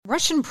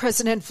Russian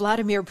President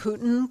Vladimir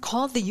Putin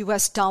called the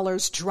U.S.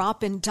 dollar's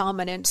drop in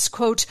dominance,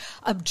 quote,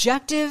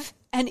 objective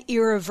and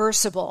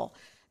irreversible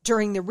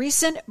during the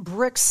recent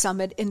BRICS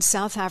summit in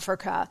South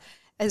Africa,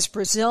 as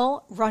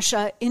Brazil,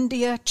 Russia,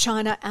 India,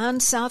 China,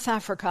 and South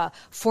Africa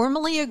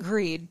formally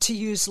agreed to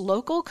use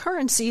local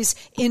currencies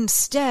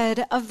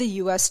instead of the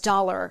U.S.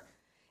 dollar.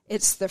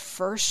 It's the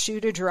first shoe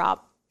to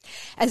drop.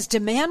 As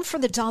demand for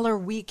the dollar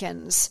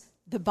weakens,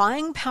 the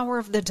buying power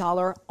of the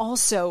dollar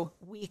also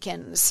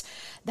weakens.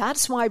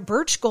 That's why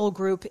Birch Gold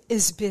Group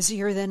is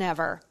busier than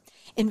ever.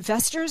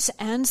 Investors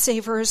and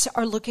savers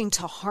are looking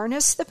to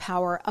harness the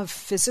power of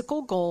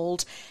physical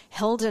gold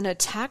held in a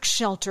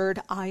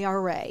tax-sheltered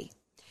IRA.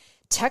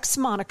 Text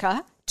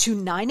Monica to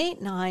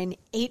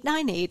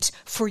 989-898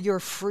 for your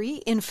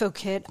free info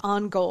kit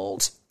on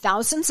gold.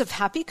 Thousands of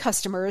happy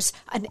customers,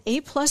 an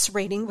A-plus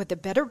rating with the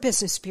Better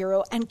Business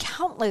Bureau, and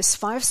countless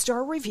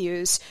 5-star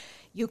reviews.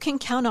 You can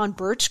count on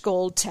Birch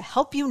Gold to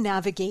help you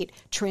navigate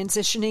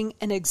transitioning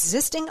an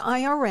existing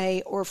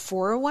IRA or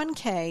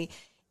 401k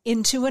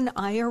into an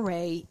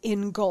IRA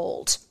in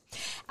gold.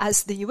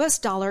 As the U.S.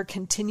 dollar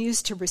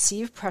continues to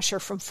receive pressure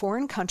from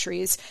foreign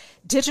countries,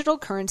 digital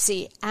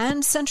currency,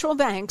 and central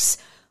banks,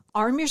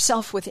 arm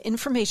yourself with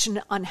information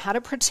on how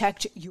to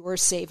protect your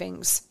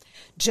savings.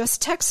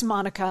 Just text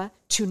Monica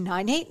to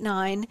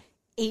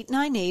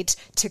 989-898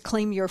 to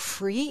claim your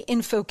free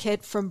info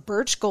kit from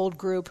Birch Gold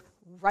Group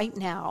right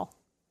now.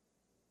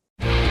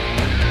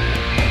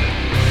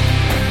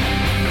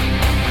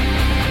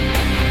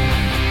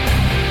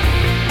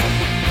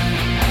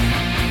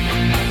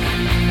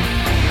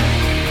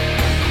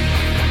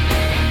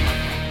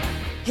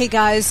 Hey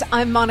guys,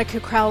 I'm Monica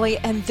Crowley,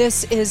 and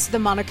this is the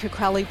Monica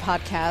Crowley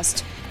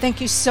Podcast.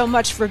 Thank you so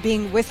much for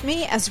being with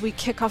me as we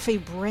kick off a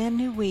brand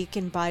new week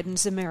in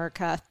Biden's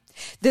America.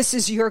 This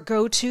is your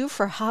go-to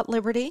for hot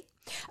liberty,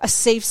 a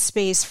safe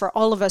space for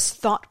all of us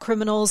thought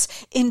criminals,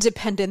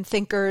 independent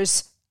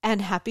thinkers,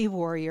 and happy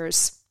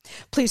warriors.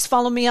 Please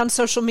follow me on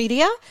social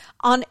media,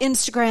 on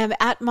Instagram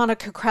at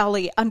Monica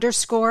Crowley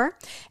 _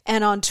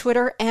 and on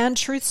Twitter and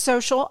Truth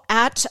Social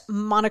at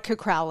Monica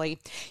Crowley.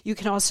 You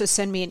can also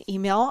send me an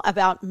email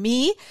about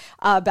me,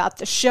 about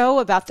the show,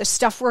 about the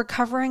stuff we're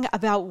covering,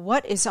 about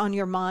what is on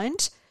your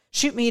mind.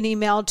 Shoot me an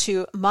email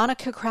to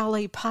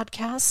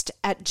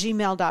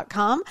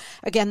monicacrowleypodcast@gmail.com.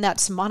 Again,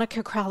 that's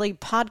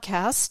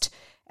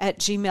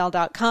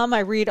monicacrowleypodcast@gmail.com. I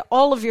read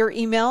all of your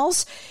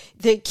emails.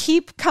 They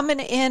keep coming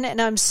in,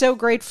 and I'm so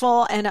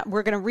grateful, and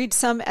we're going to read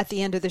some at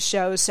the end of the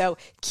show, so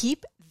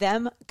keep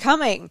them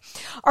coming.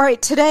 All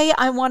right, today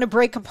I want to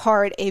break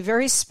apart a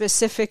very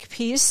specific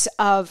piece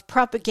of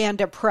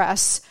propaganda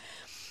press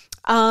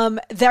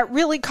that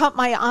really caught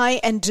my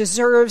eye and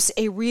deserves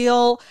a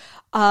real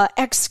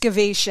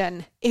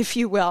excavation, if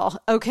you will,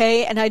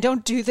 okay? And I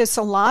don't do this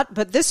a lot,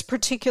 but this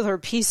particular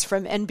piece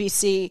from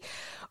NBC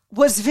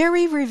was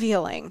very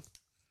revealing,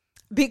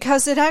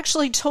 because it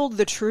actually told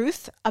the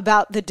truth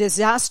about the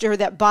disaster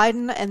that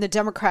Biden and the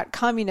Democrat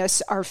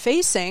communists are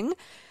facing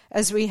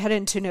as we head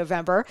into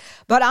November.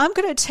 But I'm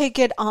going to take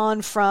it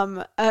on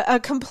from a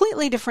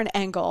completely different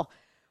angle,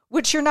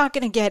 which you're not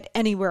going to get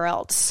anywhere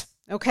else,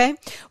 okay?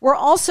 We're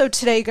also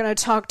today going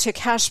to talk to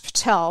Kash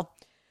Patel,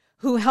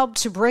 who helped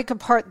to break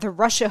apart the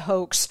Russia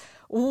hoax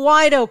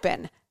wide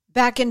open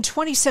back in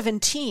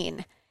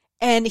 2017.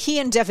 And he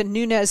and Devin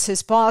Nunes,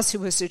 his boss, who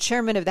was the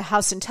chairman of the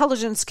House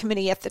Intelligence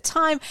Committee at the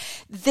time,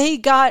 they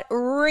got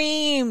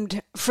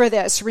reamed for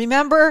this.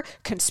 Remember,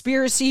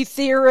 conspiracy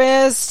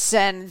theorists,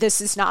 and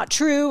this is not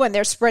true, and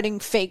they're spreading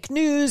fake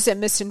news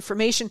and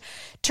misinformation.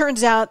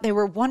 Turns out they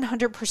were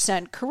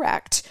 100%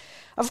 correct.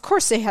 Of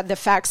course, they had the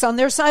facts on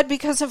their side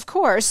because, of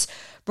course,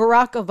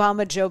 Barack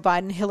Obama, Joe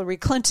Biden, Hillary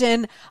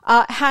Clinton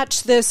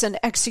hatched this and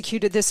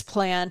executed this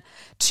plan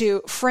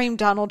to frame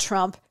Donald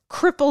Trump,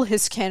 cripple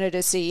his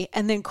candidacy,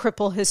 and then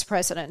cripple his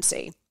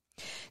presidency.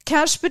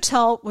 Kash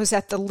Patel was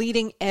at the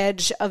leading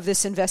edge of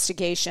this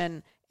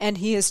investigation, and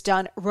he has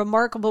done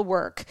remarkable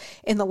work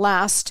in the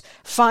last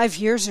 5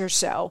 years or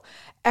so,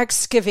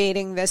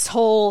 excavating this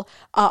whole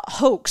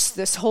hoax,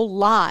 this whole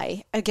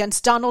lie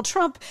against Donald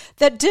Trump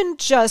that didn't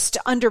just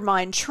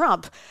undermine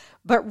Trump,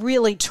 but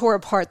really tore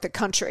apart the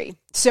country.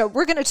 So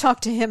we're going to talk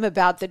to him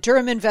about the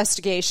Durham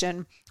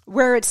investigation,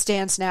 where it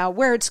stands now,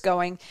 where it's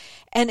going,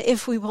 and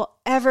if we will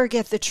ever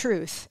get the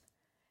truth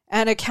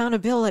and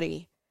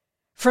accountability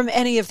from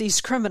any of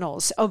these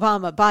criminals,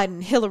 Obama,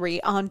 Biden,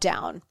 Hillary, on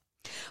down.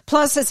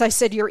 Plus, as I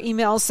said, your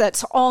emails,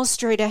 that's all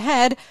straight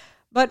ahead.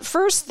 But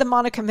first, the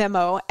Monica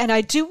Memo, and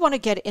I do want to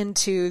get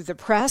into the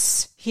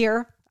press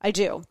here. I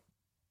do.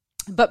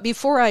 But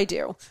before I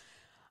do,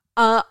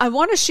 I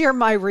want to share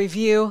my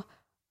review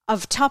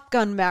of Top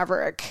Gun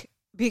Maverick,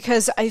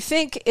 because I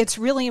think it's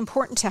really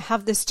important to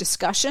have this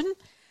discussion.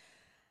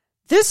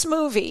 This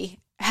movie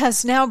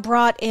has now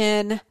brought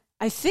in,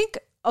 I think,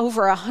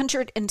 over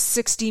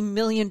 $160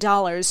 million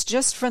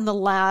just from the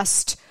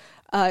last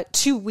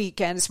 2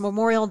 weekends,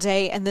 Memorial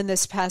Day and then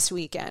this past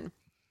weekend.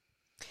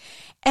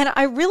 And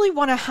I really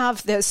want to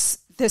have this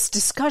this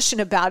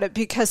discussion about it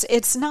because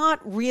it's not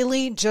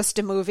really just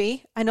a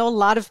movie. I know a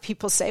lot of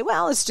people say,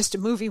 well, it's just a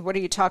movie. What are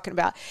you talking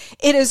about?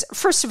 It is,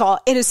 first of all,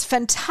 it is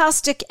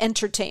fantastic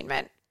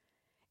entertainment.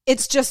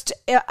 It's just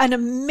an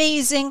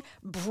amazing,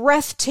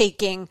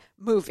 breathtaking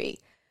movie.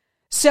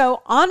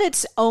 So on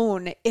its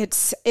own,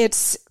 it's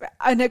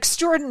an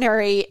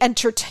extraordinary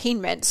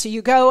entertainment. So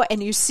you go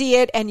and you see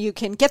it and you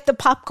can get the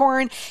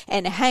popcorn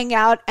and hang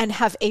out and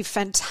have a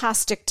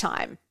fantastic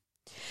time.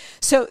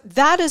 So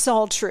that is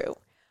all true.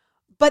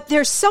 But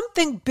there's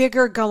something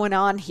bigger going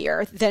on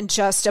here than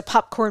just a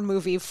popcorn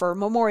movie for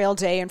Memorial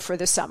Day and for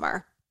the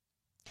summer.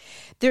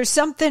 There's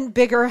something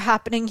bigger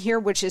happening here,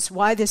 which is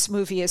why this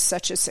movie is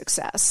such a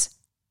success.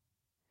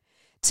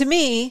 To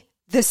me,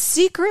 the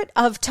secret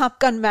of Top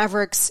Gun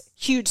Maverick's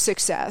huge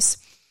success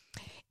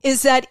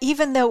is that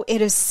even though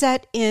it is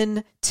set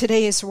in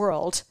today's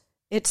world,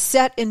 it's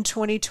set in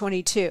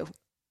 2022,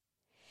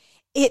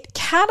 it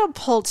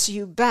catapults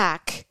you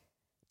back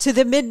to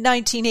the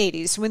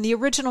mid-1980s. When the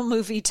original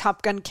movie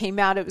Top Gun came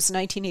out, it was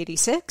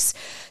 1986.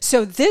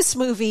 So this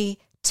movie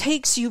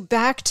takes you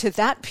back to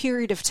that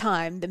period of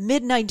time, the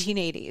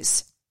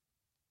mid-1980s.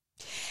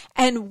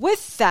 And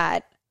with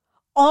that,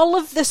 all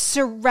of the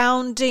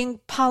surrounding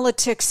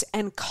politics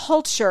and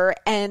culture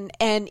and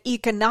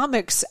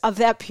economics of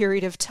that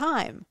period of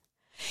time.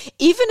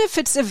 Even if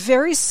it's a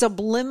very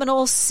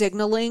subliminal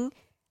signaling,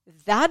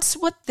 that's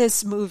what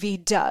this movie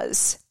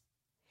does.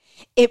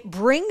 It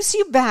brings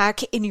you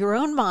back in your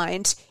own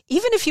mind,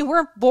 even if you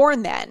weren't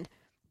born then,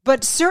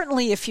 but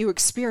certainly if you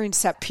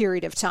experienced that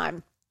period of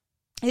time.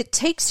 It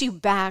takes you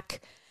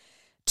back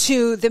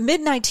to the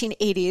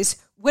mid-1980s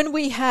when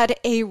we had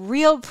a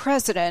real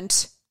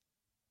president,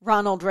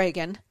 Ronald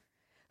Reagan,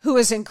 who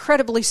was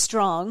incredibly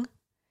strong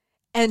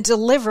and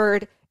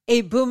delivered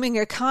a booming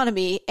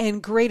economy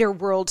and greater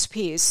world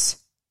peace.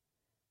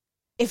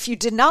 If you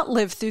did not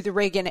live through the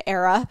Reagan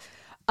era,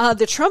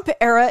 the Trump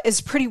era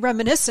is pretty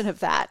reminiscent of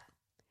that.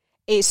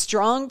 A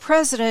strong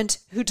president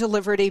who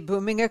delivered a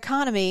booming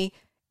economy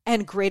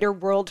and greater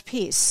world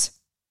peace.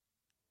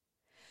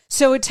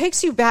 So it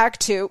takes you back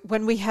to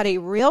when we had a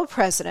real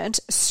president,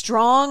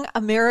 strong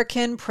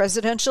American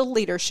presidential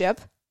leadership.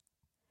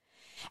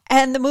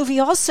 And the movie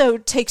also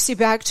takes you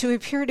back to a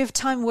period of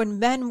time when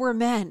men were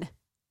men.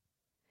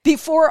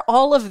 Before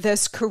all of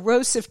this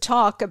corrosive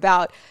talk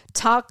about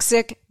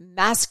toxic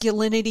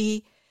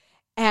masculinity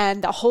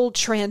and the whole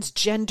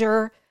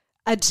transgender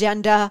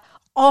agenda,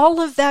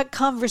 all of that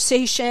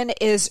conversation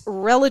is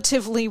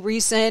relatively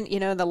recent.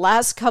 You know, in the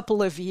last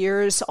couple of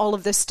years, all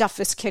of this stuff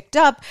is kicked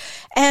up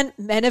and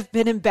men have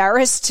been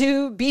embarrassed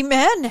to be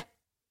men.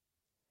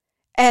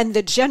 And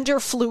the gender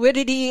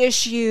fluidity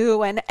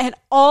issue and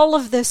all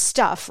of this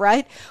stuff,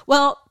 right?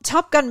 Well,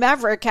 Top Gun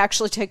Maverick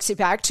actually takes you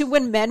back to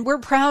when men were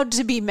proud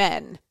to be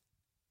men.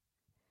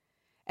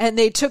 And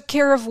they took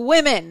care of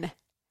women.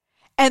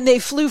 And they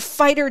flew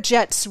fighter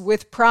jets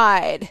with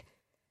pride.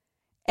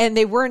 And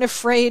they weren't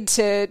afraid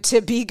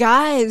to be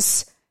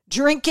guys,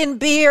 drinking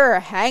beer,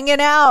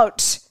 hanging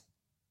out.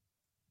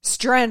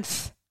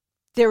 Strength.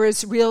 There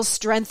is real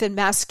strength in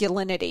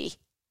masculinity.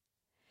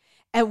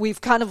 And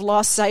we've kind of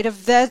lost sight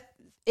of that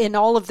in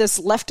all of this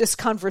leftist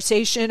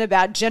conversation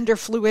about gender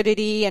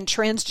fluidity and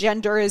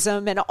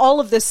transgenderism and all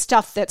of this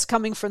stuff that's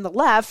coming from the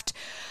left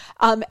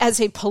as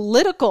a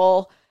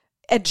political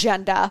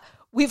agenda.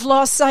 We've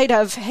lost sight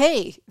of,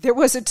 hey, there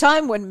was a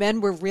time when men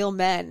were real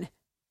men.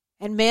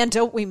 And man,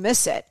 don't we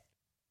miss it.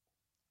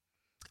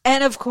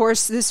 And of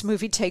course, this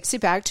movie takes you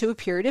back to a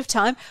period of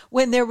time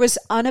when there was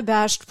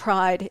unabashed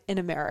pride in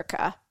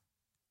America.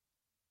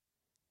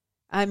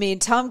 I mean,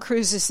 Tom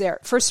Cruise is there.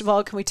 First of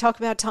all, can we talk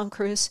about Tom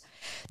Cruise?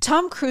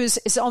 Tom Cruise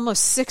is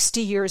almost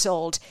 60 years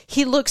old.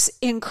 He looks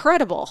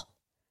incredible.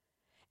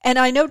 And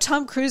I know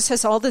Tom Cruise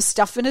has all this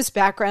stuff in his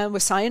background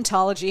with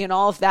Scientology and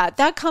all of that.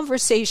 That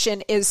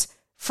conversation is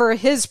for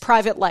his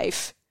private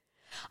life.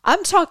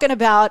 I'm talking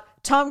about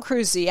Tom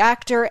Cruise, the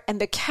actor,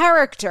 and the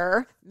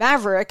character,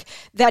 Maverick,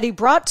 that he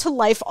brought to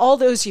life all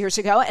those years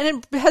ago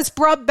and has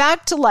brought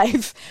back to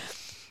life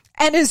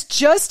and is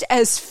just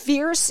as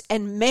fierce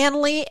and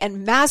manly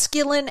and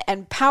masculine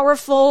and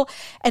powerful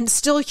and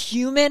still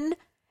human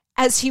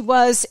as he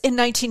was in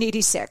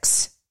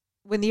 1986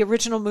 when the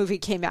original movie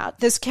came out.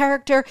 This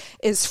character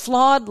is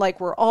flawed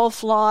like we're all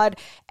flawed,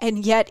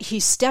 and yet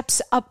he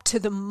steps up to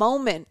the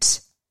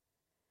moment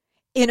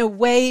in a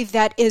way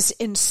that is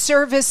in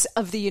service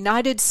of the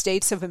United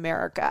States of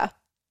America.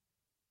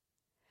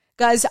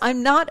 Guys,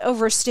 I'm not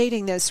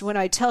overstating this when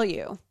I tell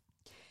you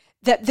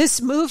that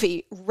this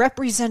movie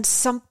represents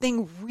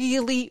something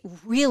really,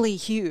 really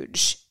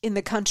huge in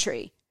the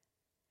country.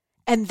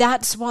 And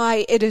that's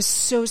why it is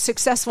so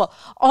successful.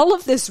 All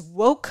of this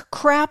woke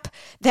crap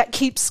that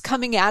keeps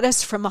coming at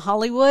us from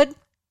Hollywood,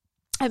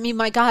 I mean,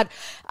 my God,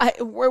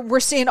 we're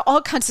seeing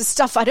all kinds of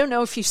stuff. I don't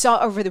know if you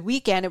saw over the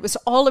weekend. It was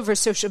all over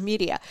social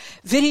media.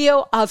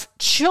 Video of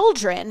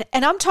children,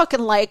 and I'm talking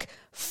like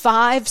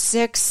 5,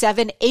 6,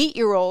 7,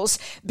 8-year-olds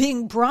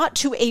being brought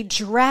to a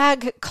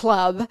drag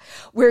club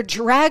where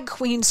drag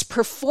queens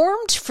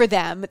performed for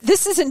them.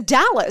 This is in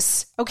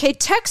Dallas, okay,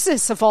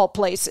 Texas of all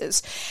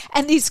places.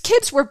 And these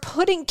kids were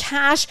putting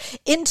cash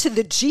into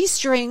the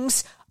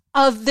G-strings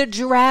of the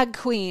drag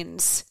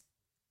queens.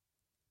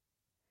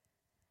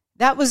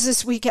 That was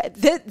this weekend.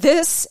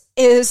 This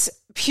is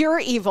pure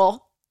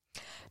evil.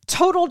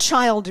 Total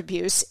child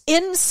abuse,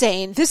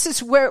 insane. This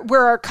is where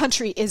our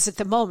country is at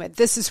the moment.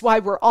 This is why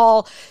we're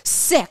all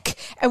sick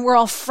and we're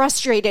all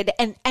frustrated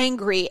and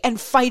angry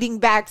and fighting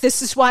back.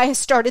 This is why I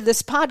started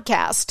this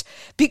podcast,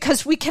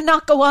 because we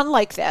cannot go on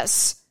like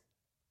this.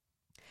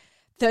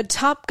 The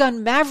Top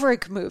Gun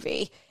Maverick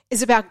movie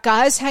is about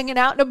guys hanging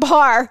out in a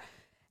bar,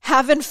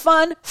 having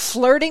fun,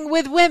 flirting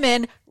with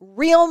women,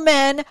 real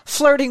men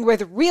flirting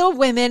with real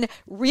women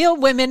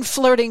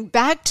flirting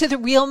back to the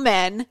real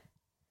men.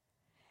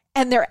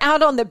 And they're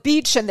out on the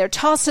beach and they're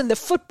tossing the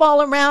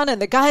football around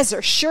and the guys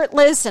are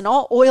shirtless and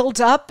all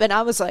oiled up. And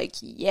I was like,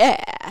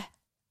 yeah,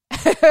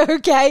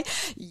 okay,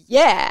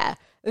 yeah,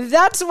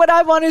 that's what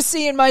I want to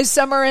see in my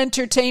summer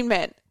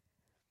entertainment.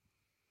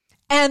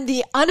 And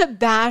the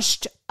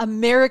unabashed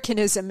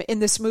Americanism in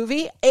this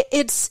movie,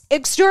 it's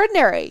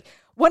extraordinary.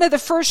 One of the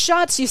first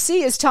shots you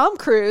see is Tom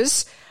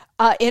Cruise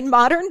in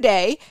modern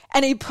day,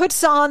 and he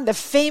puts on the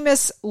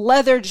famous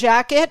leather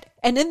jacket.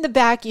 And in the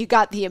back, you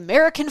got the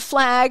American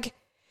flag.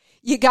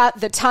 You got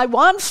the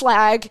Taiwan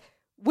flag,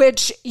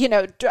 which, you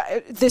know,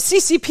 the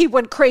CCP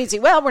went crazy.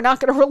 Well, we're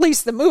not going to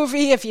release the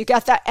movie if you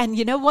got that. And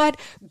you know what?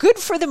 Good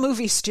for the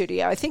movie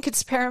studio. I think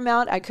it's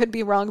Paramount. I could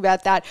be wrong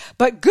about that.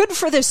 But good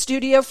for the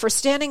studio for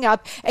standing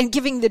up and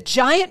giving the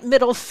giant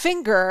middle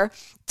finger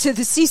to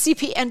the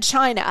CCP and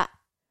China.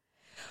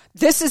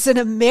 This is an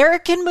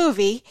American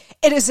movie.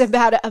 It is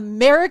about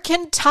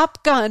American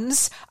Top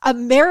Guns,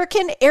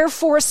 American Air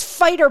Force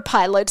fighter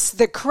pilots,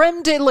 the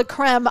creme de la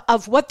creme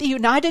of what the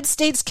United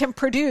States can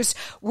produce.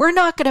 We're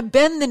not going to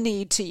bend the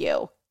knee to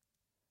you.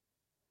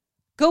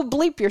 Go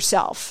bleep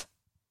yourself.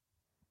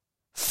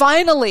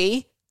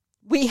 Finally,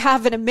 we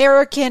have an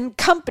American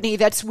company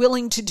that's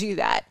willing to do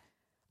that.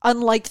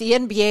 Unlike the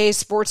NBA,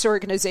 sports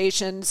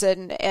organizations,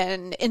 and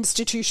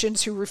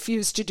institutions who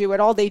refuse to do it,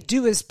 all they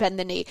do is bend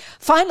the knee.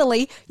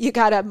 Finally, you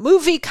got a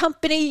movie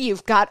company,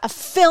 you've got a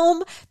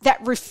film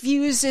that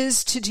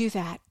refuses to do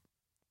that.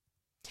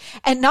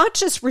 And not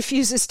just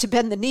refuses to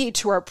bend the knee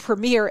to our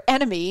premier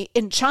enemy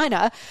in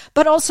China,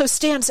 but also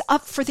stands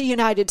up for the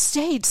United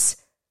States.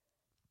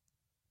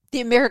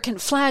 The American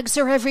flags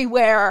are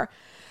everywhere.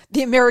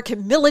 The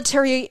American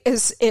military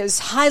is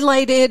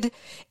highlighted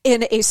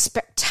in a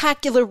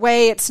spectacular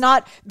way. It's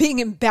not being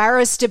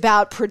embarrassed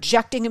about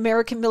projecting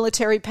American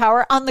military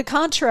power. On the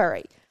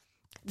contrary,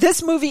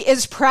 this movie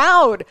is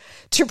proud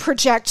to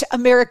project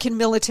American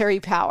military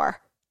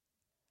power.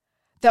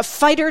 The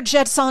fighter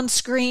jets on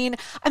screen.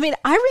 I mean,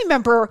 I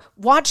remember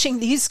watching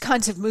these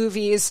kinds of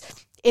movies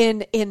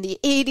in the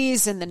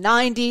 80s and the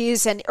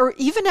 90s, or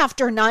even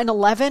after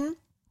 9/11.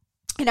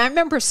 And I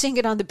remember seeing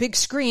it on the big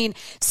screen,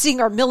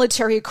 seeing our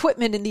military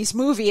equipment in these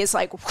movies,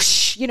 like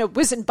whoosh,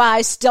 whizzing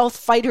by, stealth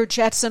fighter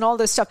jets and all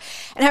this stuff.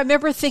 And I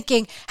remember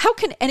thinking, how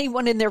can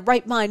anyone in their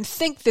right mind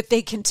think that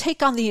they can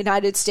take on the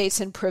United States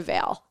and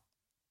prevail?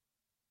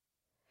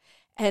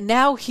 And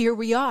now here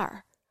we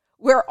are,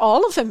 where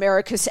all of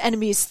America's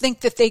enemies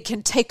think that they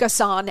can take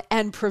us on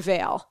and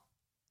prevail.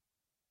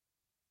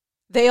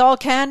 They all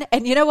can,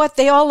 and you know what?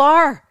 They all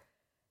are.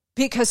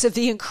 Because of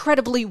the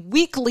incredibly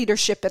weak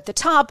leadership at the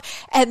top,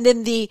 and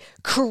then the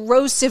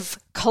corrosive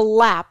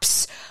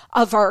collapse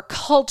of our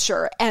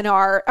culture and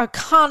our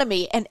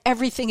economy and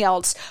everything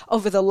else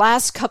over the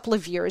last couple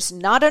of years.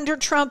 Not under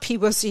Trump, he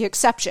was the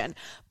exception,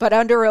 but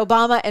under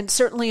Obama and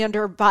certainly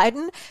under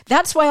Biden.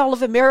 That's why all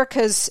of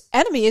America's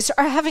enemies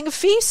are having a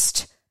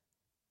feast.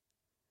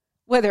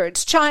 Whether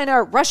it's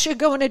China, Russia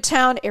going to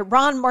town,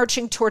 Iran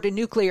marching toward a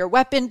nuclear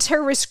weapon,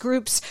 terrorist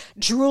groups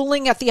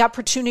drooling at the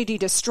opportunity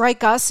to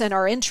strike us and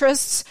our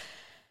interests.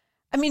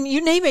 I mean,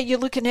 you name it, you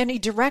look in any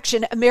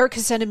direction,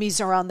 America's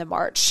enemies are on the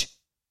march.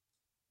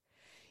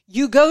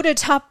 You go to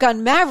Top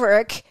Gun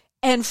Maverick,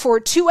 and for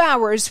 2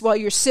 hours while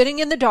you're sitting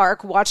in the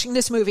dark watching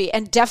this movie,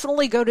 and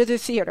definitely go to the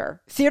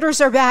theater.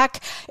 Theaters are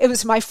back. It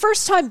was my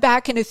first time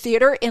back in a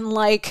theater in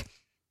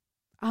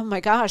oh my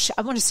gosh,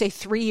 I want to say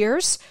 3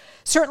 years.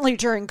 Certainly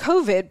during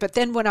COVID, but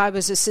then when I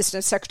was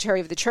Assistant Secretary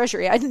of the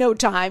Treasury, I had no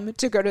time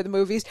to go to the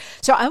movies.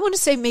 So I want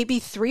to say maybe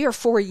 3 or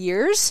 4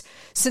 years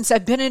since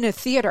I've been in a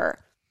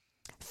theater.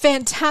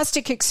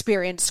 Fantastic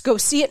experience. Go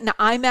see it in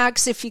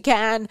IMAX if you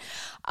can,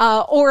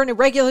 or in a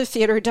regular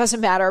theater, it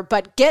doesn't matter.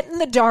 But get in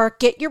the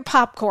dark, get your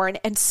popcorn,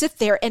 and sit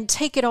there and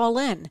take it all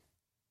in.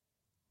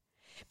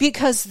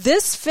 Because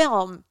this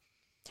film,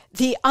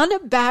 the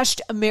unabashed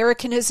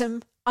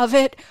Americanism of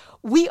it,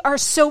 we are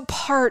so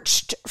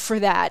parched for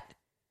that.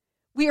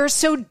 We are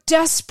so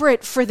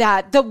desperate for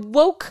that. The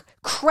woke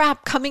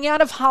crap coming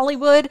out of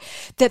Hollywood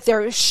that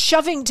they're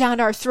shoving down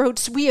our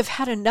throats, we have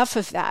had enough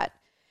of that.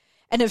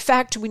 And in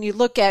fact, when you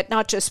look at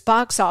not just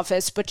box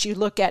office, but you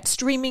look at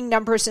streaming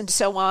numbers and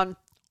so on,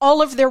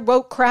 all of their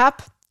woke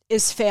crap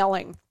is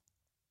failing.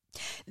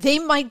 They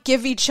might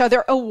give each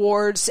other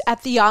awards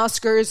at the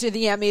Oscars or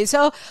the Emmys.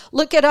 Oh,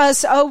 look at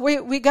us. Oh,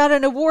 we got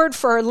an award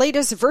for our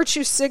latest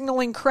virtue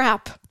signaling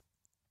crap.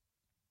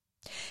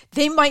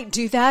 They might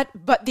do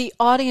that, but the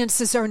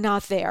audiences are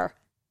not there.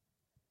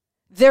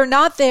 They're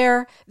not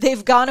there.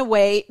 They've gone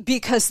away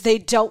because they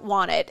don't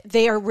want it.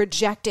 They are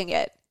rejecting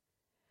it.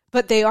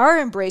 But they are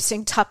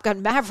embracing Top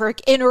Gun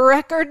Maverick in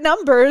record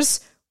numbers.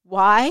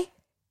 Why?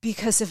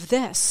 Because of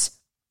this.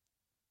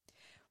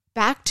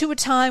 Back to a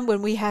time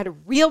when we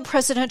had real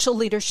presidential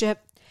leadership,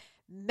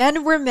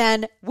 men were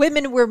men,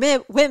 women were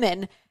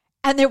women,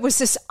 and there was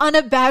this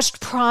unabashed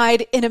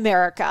pride in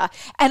America.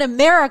 And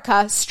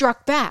America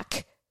struck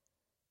back.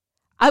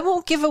 I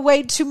won't give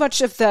away too much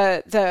of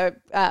the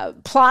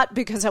plot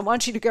because I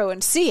want you to go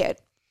and see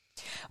it.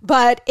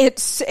 But it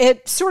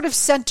sort of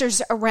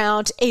centers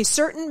around a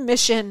certain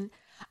mission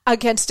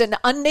against an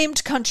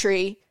unnamed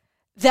country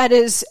that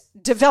is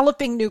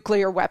developing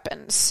nuclear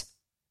weapons.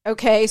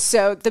 Okay,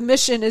 so the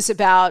mission is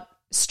about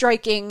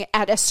striking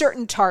at a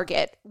certain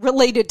target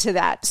related to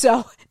that.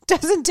 So it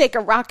doesn't take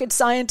a rocket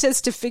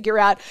scientist to figure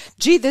out,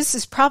 gee, this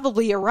is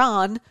probably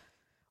Iran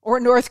or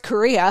North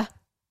Korea,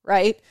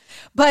 right?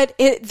 But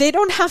they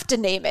don't have to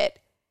name it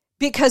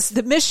because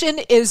the mission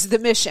is the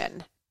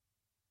mission.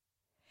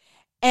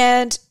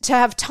 And to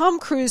have Tom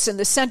Cruise in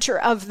the center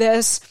of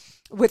this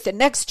with the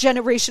next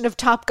generation of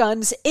Top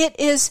Guns,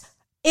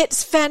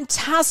 it's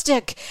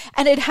fantastic.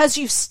 And it has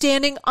you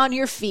standing on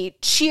your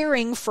feet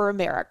cheering for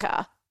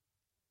America.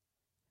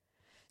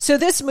 So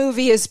this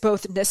movie is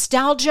both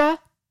nostalgia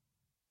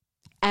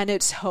and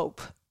it's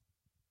hope.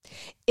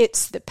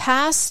 It's the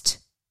past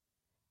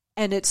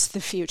and it's the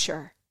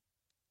future.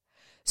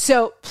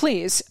 So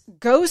please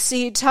go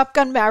see Top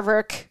Gun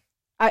Maverick.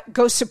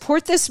 Go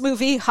support this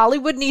movie.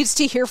 Hollywood needs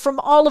to hear from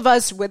all of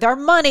us with our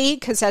money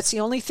because that's the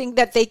only thing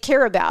that they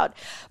care about.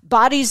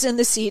 Bodies in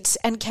the seats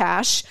and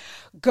cash.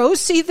 Go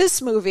see this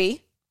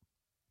movie.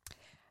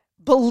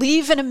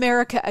 Believe in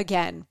America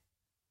again.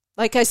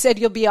 Like I said,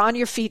 you'll be on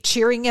your feet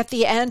cheering at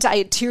the end. I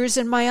had tears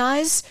in my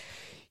eyes.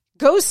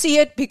 Go see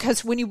it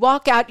because when you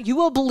walk out, you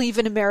will believe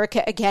in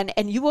America again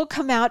and you will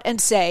come out and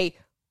say,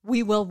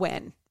 we will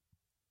win.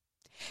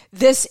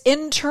 This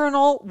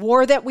internal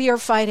war that we are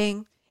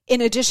fighting, in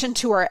addition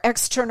to our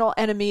external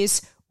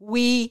enemies,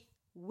 we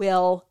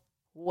will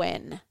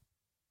win.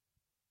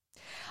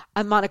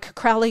 I'm Monica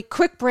Crowley.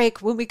 Quick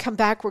break. When we come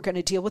back, we're going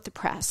to deal with the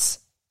press.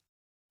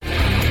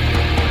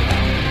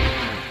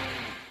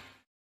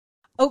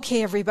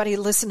 Okay, everybody,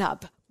 listen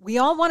up. We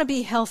all want to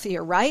be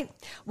healthier, right?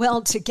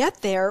 Well, to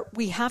get there,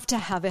 we have to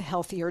have a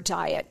healthier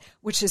diet,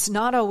 which is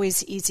not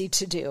always easy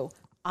to do.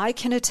 I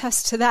can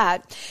attest to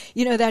that.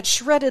 You know, that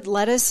shredded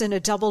lettuce in a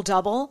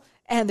double-double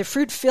and the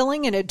fruit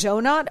filling in a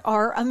donut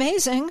are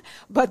amazing,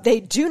 but they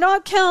do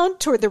not count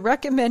toward the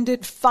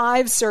recommended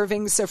 5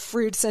 servings of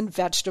fruits and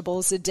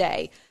vegetables a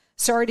day.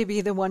 Sorry to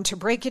be the one to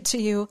break it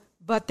to you,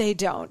 but they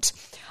don't.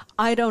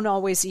 I don't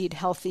always eat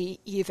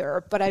healthy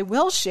either, but I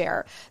will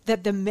share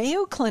that the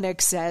Mayo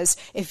Clinic says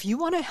if you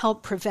want to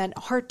help prevent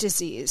heart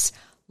disease,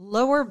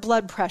 lower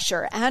blood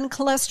pressure, and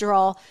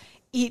cholesterol,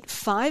 eat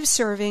 5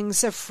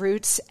 servings of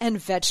fruits and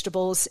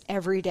vegetables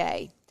every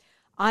day.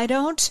 I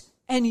don't,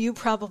 and you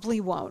probably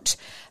won't.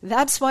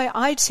 That's why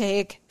I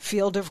take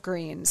Field of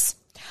Greens.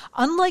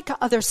 Unlike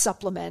other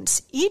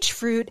supplements, each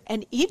fruit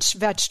and each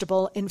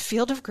vegetable in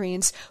Field of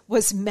Greens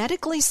was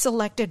medically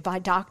selected by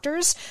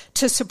doctors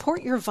to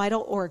support your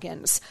vital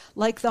organs,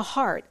 like the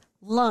heart,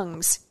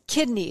 lungs,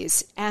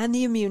 kidneys, and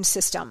the immune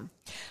system.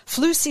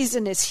 Flu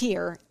season is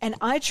here, and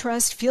I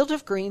trust Field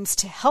of Greens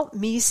to help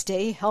me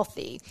stay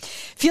healthy.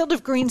 Field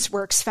of Greens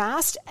works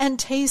fast and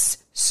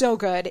tastes so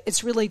good.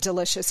 It's really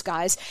delicious,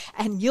 guys,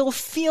 and you'll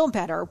feel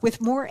better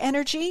with more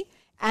energy,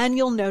 and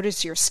you'll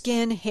notice your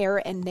skin, hair,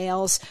 and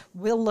nails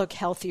will look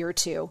healthier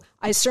too.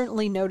 I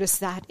certainly noticed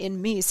that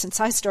in me since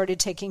I started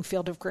taking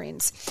Field of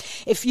Greens.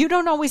 If you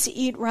don't always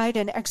eat right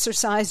and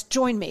exercise,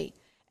 join me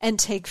and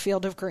take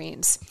Field of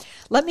Greens.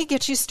 Let me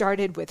get you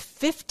started with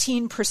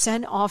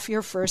 15% off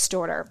your first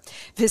order.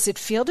 Visit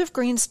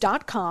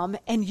fieldofgreens.com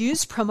and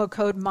use promo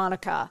code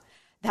Monica.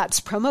 That's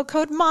promo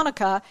code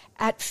Monica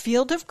at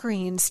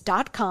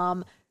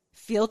fieldofgreens.com,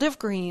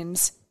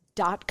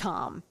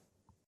 fieldofgreens.com.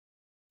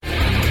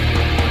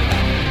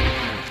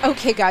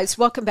 Okay, guys,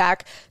 welcome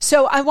back.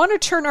 So I want to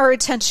turn our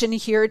attention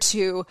here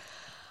to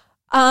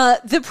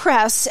the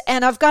press,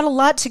 and I've got a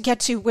lot to get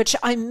to, which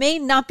I may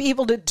not be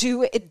able to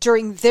do it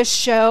during this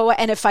show,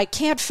 and if I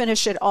can't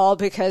finish it all,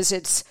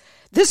 because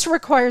this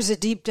requires a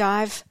deep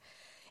dive,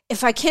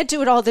 if I can't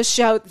do it all this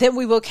show, then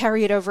we will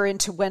carry it over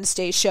into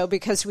Wednesday's show,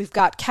 because we've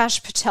got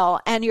Kash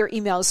Patel and your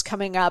emails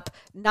coming up,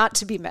 not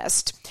to be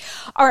missed.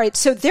 All right,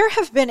 so there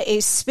have been a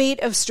spate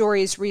of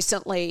stories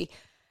recently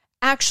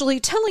actually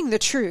telling the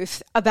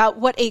truth about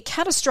what a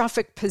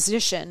catastrophic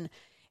position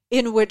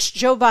in which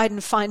Joe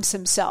Biden finds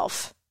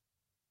himself.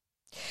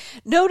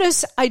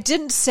 Notice I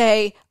didn't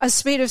say a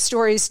spate of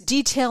stories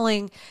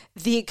detailing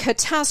the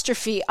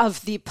catastrophe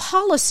of the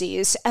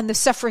policies and the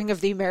suffering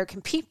of the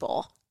American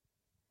people.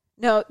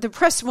 No, the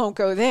press won't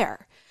go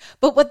there.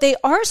 But what they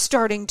are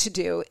starting to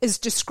do is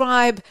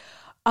describe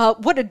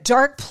what a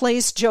dark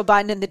place Joe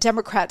Biden and the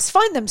Democrats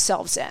find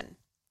themselves in,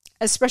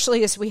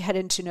 especially as we head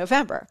into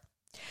November.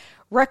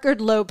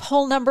 Record low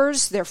poll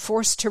numbers, they're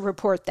forced to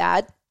report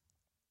that.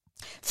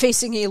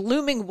 Facing a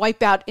looming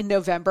wipeout in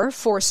November,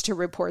 forced to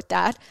report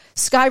that.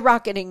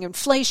 Skyrocketing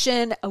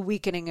inflation, a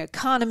weakening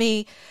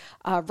economy,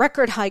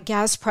 record high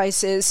gas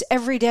prices.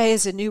 Every day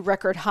is a new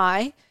record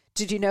high.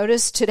 Did you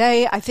notice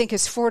today, I think,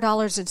 is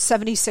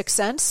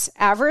 $4.76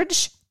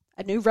 average?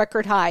 A new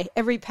record high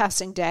every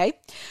passing day.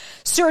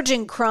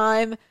 Surging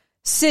crime,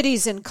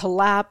 cities in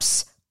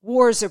collapse,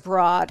 wars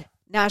abroad,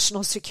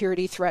 national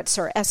security threats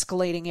are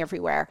escalating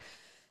everywhere.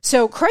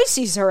 So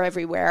crises are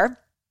everywhere.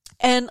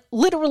 And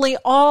literally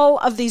all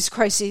of these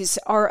crises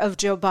are of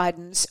Joe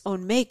Biden's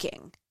own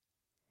making.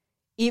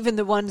 Even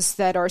the ones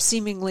that are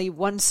seemingly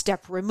one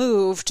step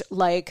removed,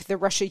 like the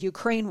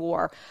Russia-Ukraine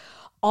war,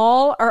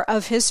 all are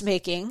of his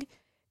making,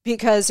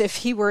 because if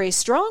he were a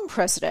strong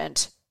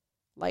president,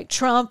 like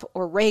Trump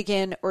or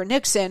Reagan or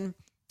Nixon,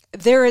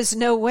 there is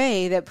no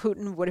way that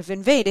Putin would have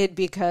invaded,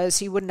 because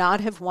he would not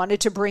have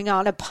wanted to bring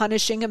on a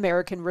punishing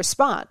American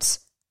response.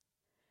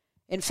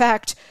 In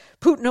fact,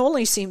 Putin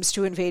only seems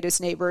to invade his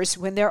neighbors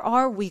when there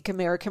are weak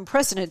American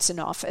presidents in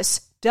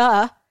office.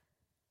 Duh.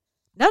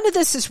 None of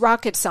this is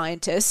rocket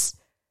scientists.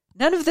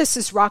 None of this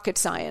is rocket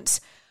science,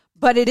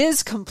 but it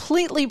is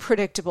completely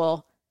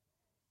predictable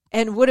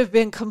and would have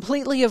been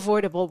completely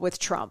avoidable with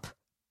Trump.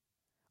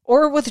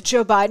 Or with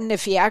Joe Biden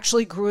if he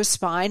actually grew a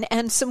spine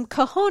and some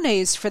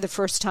cojones for the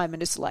first time in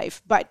his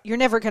life. But you're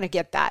never going to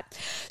get that.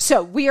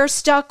 So we are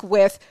stuck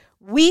with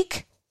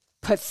weak,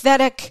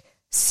 pathetic,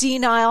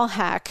 senile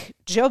hack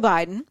Joe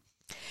Biden.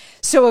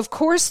 So, of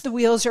course, the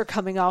wheels are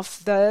coming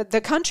off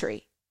the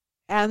country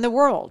and the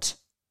world.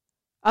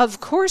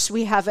 Of course,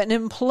 we have an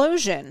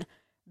implosion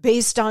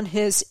based on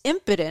his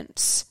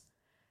impotence.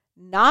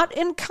 Not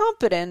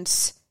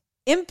incompetence,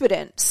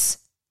 impotence.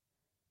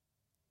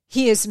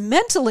 He is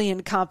mentally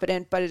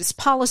incompetent, but his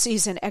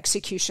policies and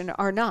execution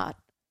are not.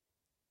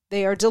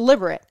 They are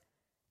deliberate.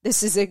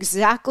 This is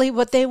exactly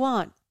what they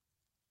want.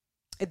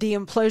 The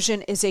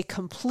implosion is a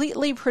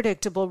completely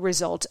predictable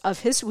result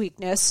of his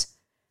weakness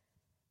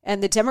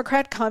and the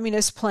Democrat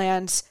communist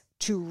plans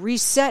to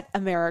reset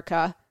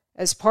America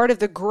as part of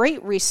the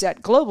Great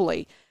Reset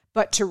globally,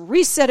 but to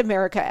reset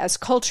America as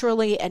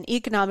culturally and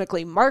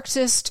economically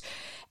Marxist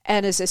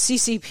and as a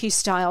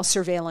CCP-style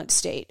surveillance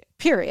state,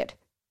 period.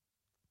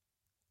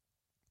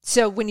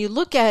 So when you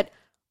look at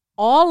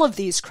all of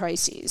these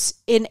crises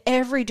in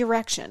every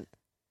direction,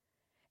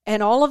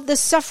 and all of the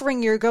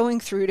suffering you're going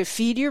through to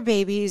feed your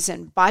babies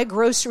and buy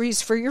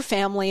groceries for your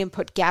family and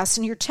put gas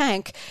in your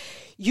tank,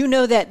 you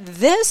know that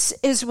this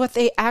is what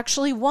they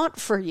actually want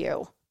for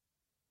you.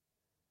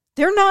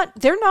 They're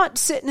not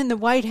sitting in the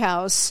White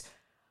House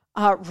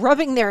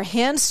rubbing their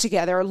hands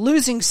together,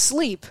 losing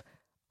sleep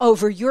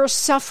over your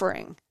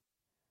suffering,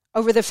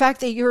 over the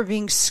fact that you're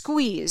being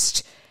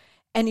squeezed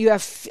and you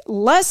have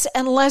less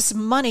and less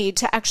money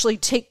to actually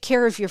take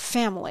care of your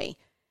family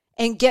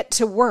and get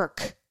to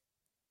work.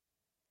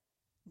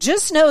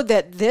 Just know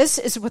that this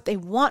is what they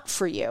want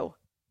for you.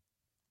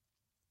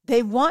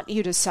 They want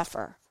you to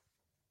suffer.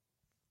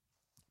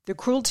 The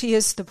cruelty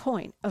is the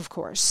point, of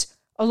course,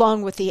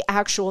 along with the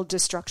actual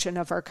destruction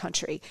of our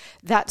country.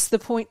 That's the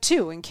point,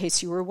 too, in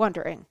case you were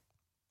wondering.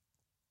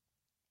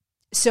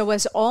 So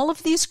as all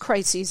of these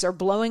crises are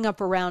blowing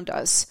up around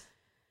us,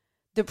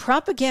 the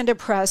propaganda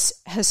press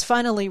has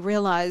finally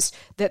realized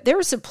that there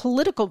is a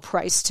political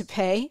price to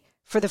pay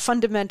for the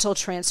fundamental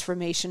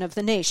transformation of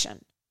the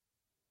nation.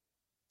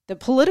 The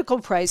political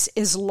price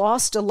is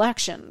lost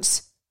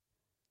elections.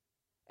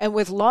 And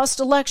with lost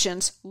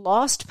elections,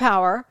 lost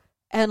power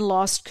and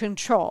lost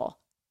control.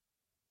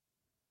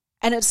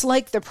 And it's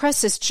like the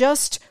press has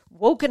just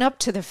woken up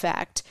to the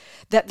fact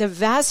that the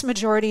vast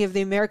majority of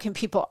the American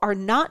people are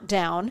not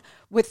down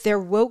with their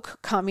woke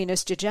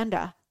communist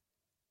agenda.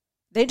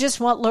 They just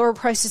want lower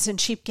prices and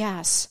cheap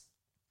gas.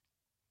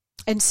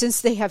 And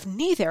since they have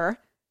neither,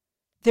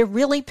 they're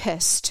really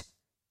pissed.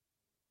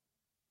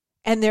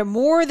 And they're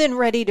more than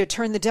ready to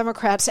turn the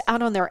Democrats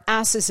out on their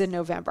asses in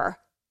November.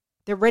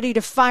 They're ready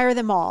to fire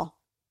them all.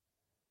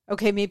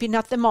 Okay, maybe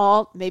not them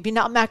all, maybe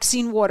not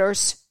Maxine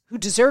Waters, who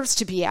deserves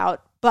to be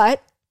out,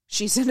 but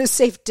she's in a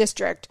safe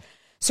district.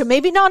 So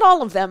maybe not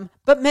all of them,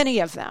 but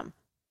many of them.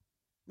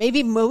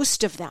 Maybe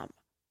most of them.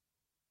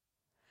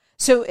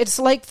 So it's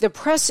like the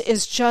press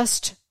is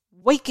just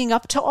waking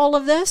up to all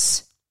of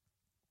this.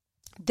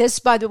 This,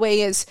 by the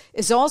way, is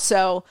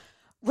also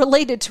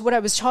related to what I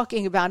was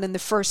talking about in the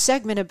first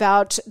segment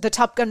about the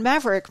Top Gun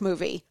Maverick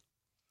movie.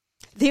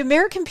 The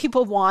American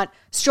people want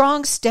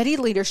strong, steady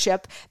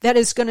leadership that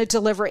is going to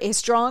deliver a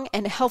strong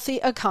and healthy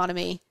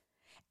economy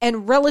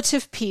and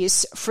relative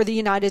peace for the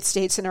United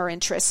States and our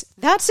interests.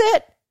 That's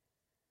it.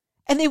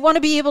 And they want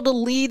to be able to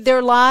lead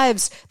their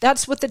lives.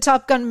 That's what the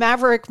Top Gun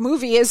Maverick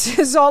movie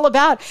is all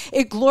about.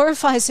 It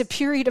glorifies a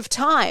period of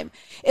time.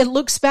 It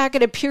looks back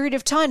at a period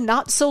of time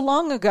not so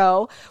long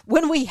ago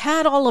when we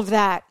had all of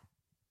that.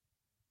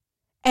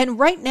 And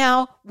right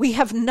now, we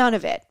have none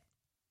of it.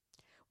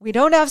 We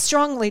don't have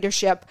strong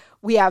leadership.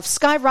 We have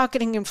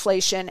skyrocketing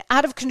inflation,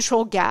 out of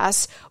control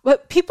gas,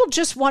 but people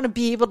just want to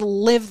be able to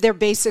live their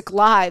basic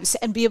lives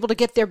and be able to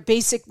get their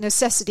basic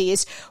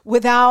necessities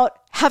without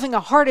having a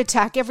heart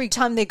attack every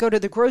time they go to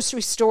the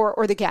grocery store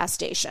or the gas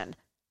station.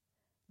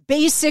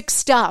 Basic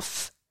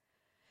stuff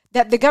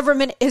that the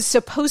government is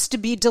supposed to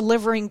be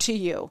delivering to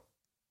you.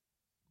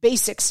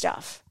 Basic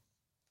stuff.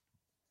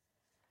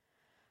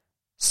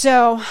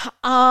 So,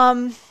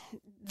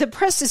 the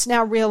press is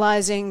now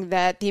realizing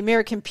that the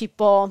American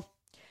people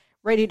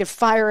ready to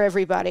fire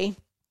everybody.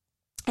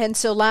 And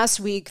so last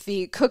week,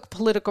 the Cook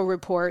Political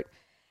Report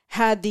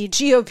had the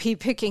GOP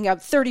picking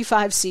up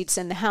 35 seats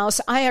in the House.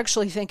 I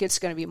actually think it's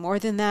going to be more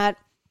than that.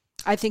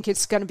 I think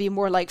it's going to be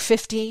more like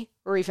 50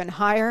 or even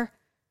higher.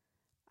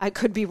 I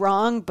could be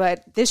wrong,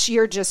 but this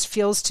year just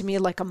feels to me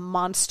like a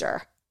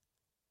monster.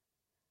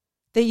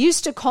 They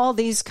used to call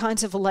these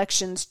kinds of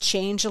elections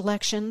change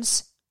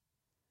elections.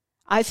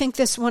 I think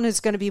this one is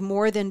going to be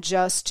more than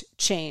just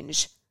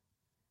change.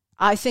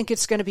 I think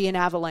it's going to be an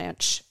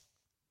avalanche.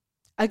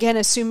 Again,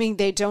 assuming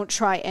they don't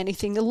try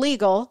anything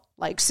illegal,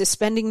 like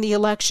suspending the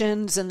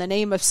elections in the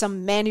name of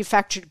some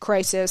manufactured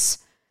crisis,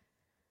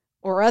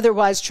 or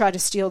otherwise try to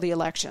steal the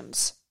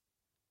elections.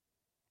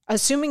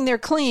 Assuming they're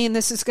clean,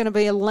 this is going to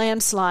be a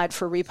landslide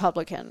for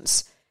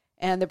Republicans.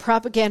 And the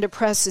propaganda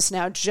press is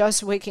now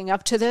just waking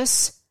up to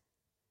this.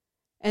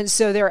 And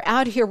so they're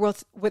out here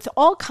with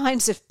all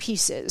kinds of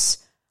pieces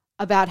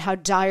about how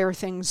dire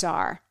things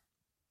are.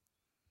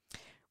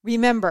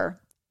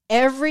 Remember,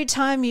 every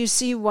time you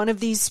see one of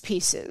these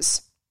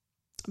pieces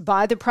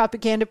by the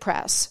propaganda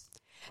press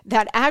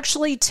that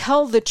actually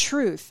tell the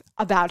truth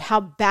about how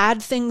bad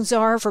things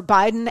are for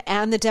Biden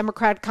and the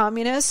Democrat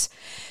communists,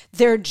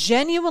 they're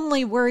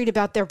genuinely worried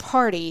about their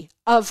party,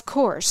 of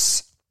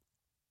course.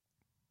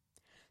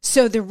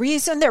 So the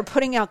reason they're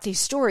putting out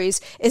these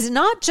stories is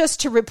not just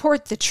to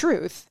report the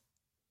truth.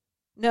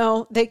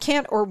 No, they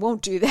can't or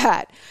won't do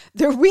that.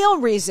 The real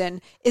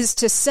reason is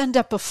to send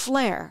up a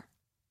flare,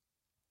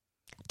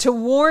 to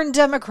warn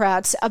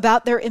Democrats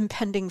about their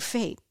impending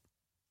fate,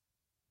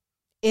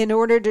 in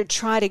order to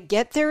try to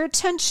get their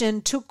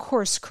attention to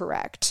course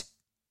correct.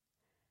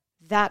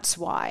 That's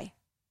why.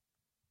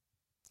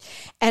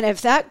 And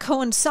if that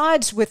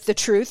coincides with the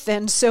truth,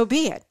 then so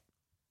be it.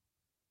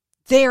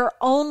 They are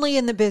only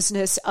in the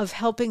business of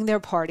helping their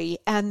party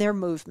and their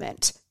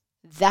movement.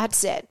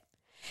 That's it.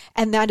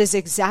 And that is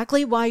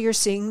exactly why you're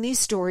seeing these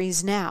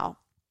stories now.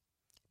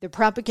 The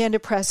propaganda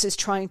press is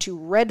trying to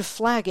red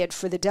flag it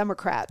for the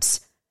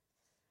Democrats.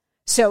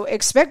 So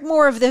expect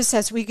more of this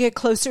as we get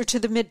closer to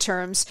the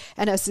midterms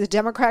and as the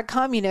Democrat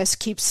communists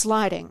keep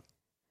sliding.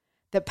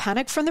 The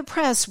panic from the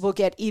press will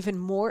get even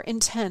more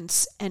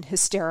intense and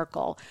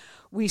hysterical.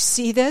 We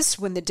see this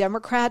when the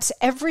Democrats,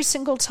 every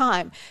single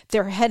time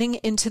they're heading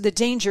into the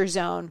danger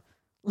zone,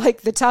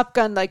 like the Top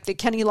Gun, like the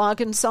Kenny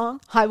Loggins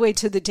song, Highway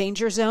to the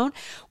Danger Zone.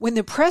 When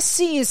the press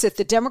sees that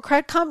the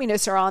Democrat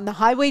communists are on the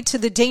highway to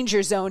the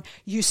danger zone,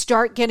 you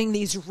start getting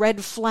these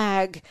red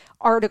flag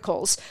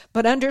articles.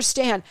 But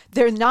understand,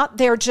 they're not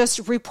there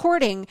just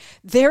reporting.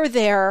 They're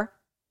there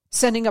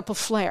sending up a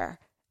flare.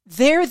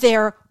 They're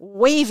there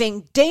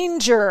waving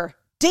danger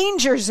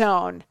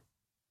zone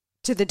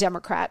to the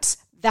Democrats.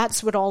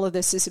 That's what all of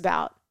this is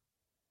about.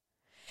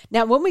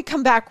 Now, when we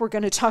come back, we're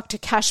going to talk to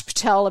Kash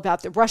Patel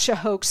about the Russia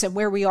hoax and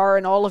where we are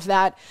and all of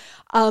that.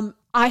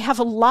 I have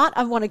a lot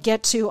I want to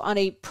get to on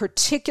a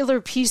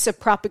particular piece of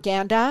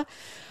propaganda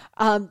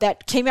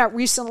that came out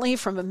recently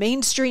from a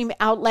mainstream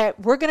outlet.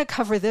 We're going to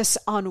cover this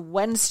on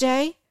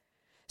Wednesday.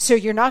 So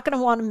you're not going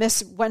to want to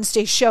miss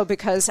Wednesday's show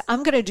because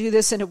I'm going to do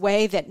this in a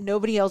way that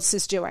nobody else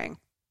is doing.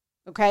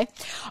 Okay?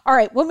 All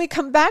right. When we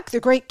come back, the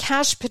great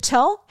Kash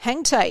Patel,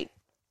 hang tight.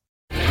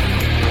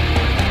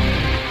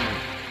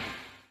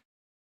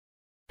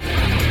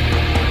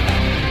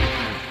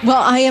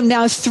 Well, I am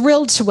now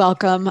thrilled to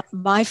welcome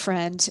my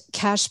friend,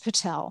 Kash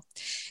Patel.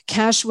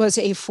 Kash was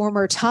a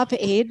former top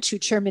aide to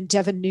Chairman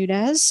Devin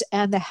Nunes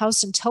and the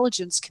House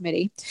Intelligence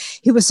Committee.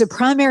 He was the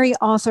primary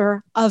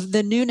author of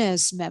the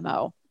Nunes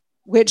Memo,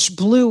 which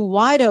blew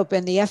wide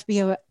open the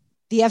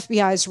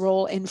FBI's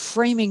role in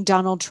framing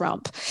Donald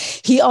Trump.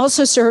 He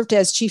also served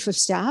as chief of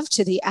staff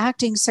to the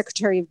acting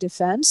Secretary of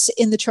Defense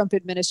in the Trump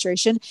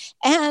administration,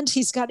 and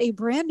he's got a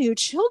brand new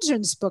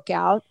children's book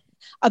out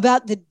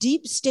about the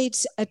deep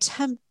state's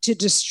attempt to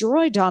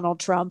destroy Donald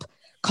Trump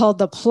called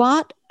The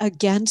Plot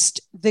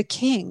Against the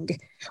King,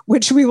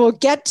 which we will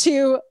get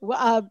to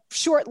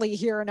shortly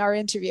here in our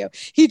interview.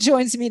 He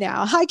joins me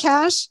now. Hi,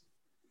 Kash.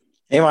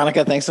 Hey,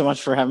 Monica. Thanks so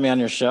much for having me on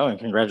your show, and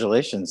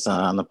congratulations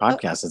on the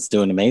podcast. It's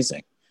doing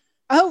amazing.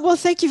 Oh, well,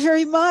 thank you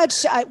very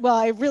much.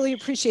 I really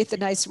appreciate the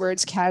nice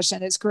words, Kash,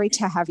 and it's great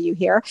to have you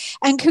here.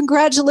 And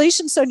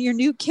congratulations on your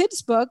new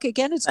kids' book.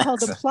 Again, it's called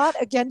The Plot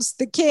Against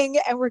the King,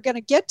 and we're going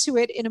to get to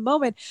it in a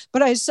moment.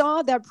 But I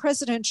saw that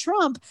President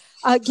Trump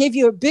gave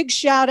you a big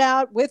shout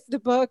out with the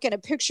book and a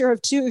picture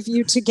of two of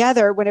you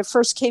together when it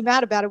first came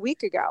out about a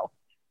week ago.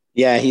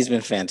 Yeah, he's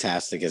been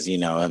fantastic, as you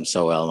know him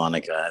so well,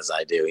 Monica, as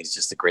I do. He's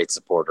just a great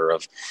supporter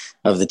of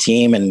the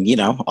team, and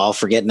all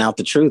for getting out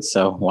the truth.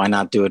 So why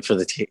not do it for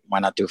why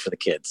not do it for the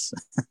kids?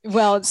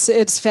 Well,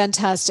 it's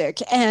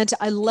fantastic, and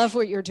I love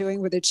what you're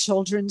doing with a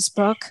children's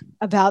book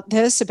about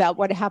this, about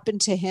what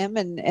happened to him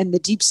and the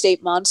deep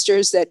state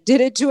monsters that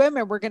did it to him.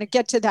 And we're going to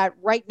get to that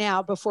right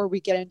now before we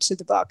get into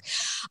the book.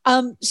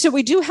 So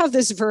we do have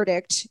this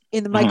verdict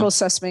in the Michael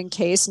Mhm. Sussman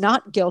case,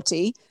 not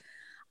guilty.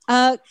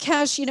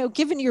 Cash,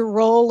 given your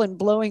role in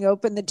blowing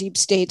open the deep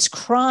state's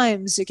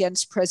crimes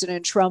against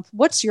President Trump,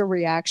 what's your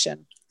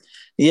reaction?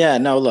 Yeah,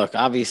 no, look,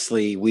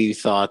 obviously, we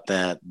thought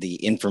that the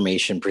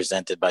information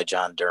presented by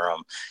John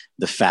Durham,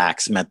 the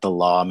facts met the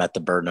law, met the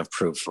burden of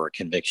proof for a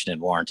conviction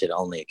and warranted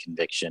only a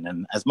conviction.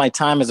 And as my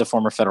time as a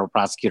former federal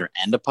prosecutor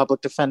and a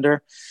public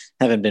defender,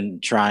 having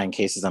been trying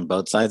cases on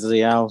both sides of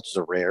the aisle, which is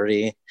a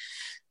rarity,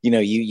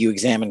 you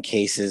examine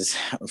cases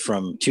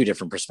from two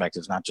different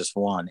perspectives, not just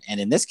one. And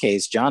in this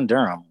case, John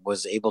Durham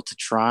was able to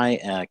try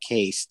a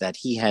case that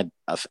he had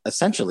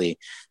essentially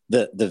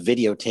the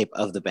videotape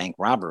of the bank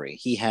robbery.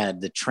 He had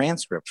the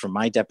transcript from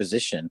my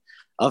deposition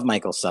of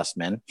Michael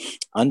Sussman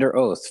under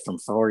oath from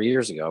 4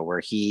 years ago, where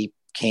he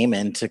came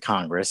into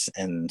Congress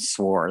and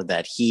swore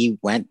that he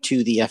went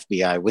to the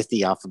FBI with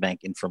the Alpha Bank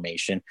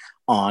information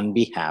on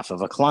behalf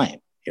of a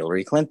client,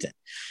 Hillary Clinton.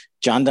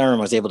 John Durham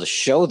was able to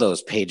show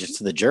those pages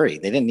to the jury.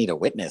 They didn't need a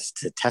witness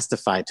to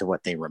testify to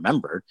what they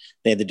remembered.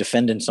 They had the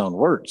defendant's own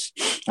words.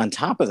 On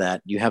top of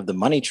that, you have the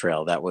money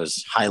trail that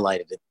was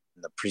highlighted in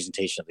the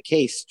presentation of the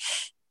case,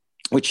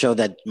 which showed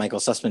that Michael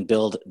Sussman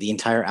billed the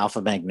entire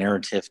Alpha Bank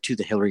narrative to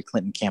the Hillary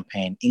Clinton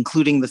campaign,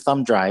 including the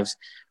thumb drives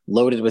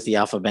loaded with the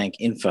Alpha Bank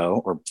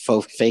info or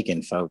fake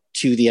info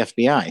to the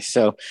FBI.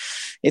 So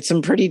it's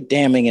some pretty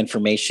damning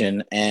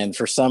information. And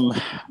for some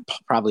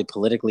probably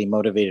politically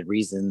motivated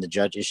reason, the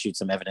judge issued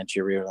some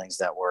evidentiary rulings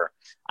that were,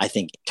 I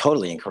think,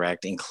 totally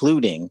incorrect,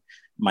 including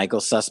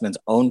Michael Sussman's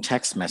own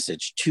text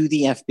message to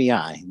the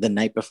FBI the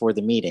night before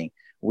the meeting,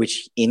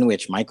 in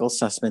which Michael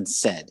Sussman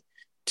said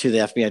to the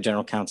FBI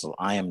general counsel,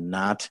 "I am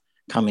not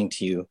coming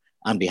to you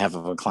on behalf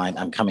of a client.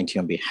 I'm coming to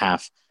you on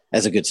behalf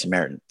as a good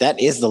Samaritan."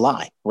 That is the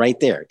lie right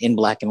there in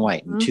black and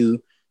white, Mm-hmm.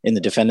 in the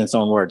defendant's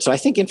own words. So I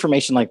think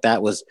information like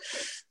that was,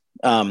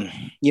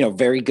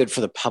 very good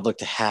for the public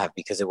to have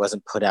because it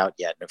wasn't put out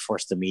yet and it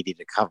forced the media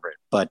to cover it.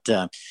 But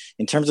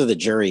in terms of the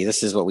jury,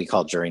 this is what we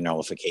call jury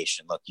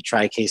nullification. Look, you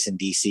try a case in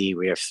DC.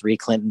 We have 3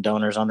 Clinton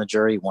donors on the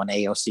jury, 1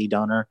 AOC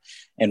donor,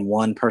 and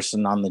 1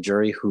 person on the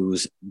jury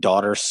whose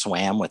daughter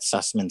swam with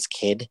Sussman's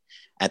kid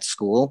at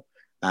school.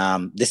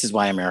 This is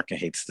why America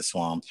hates the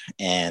swamp.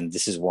 And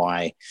this is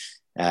why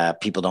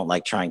people don't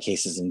like trying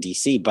cases in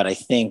DC. But I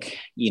think,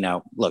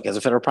 look, as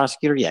a federal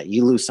prosecutor, yeah,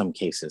 you lose some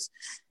cases.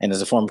 And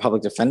as a former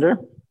public defender,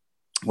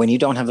 when you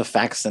don't have the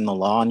facts and the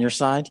law on your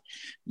side,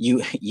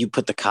 you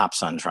put the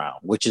cops on trial,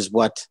 which is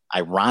what,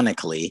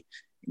 ironically,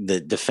 the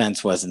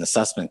defense was in the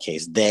Sussman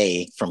case.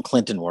 They, from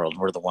Clinton world,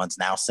 were the ones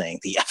now saying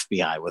the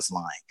FBI was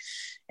lying.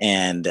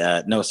 And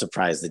no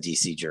surprise the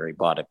DC jury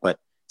bought it. But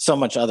so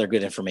much other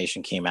good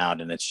information came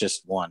out, and it's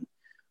just one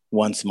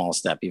small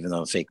step, even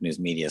though the fake news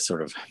media is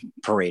sort of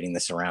parading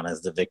this around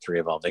as the victory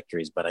of all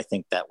victories. But I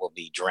think that will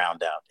be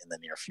drowned out in the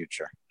near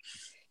future.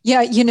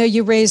 Yeah,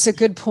 you raise a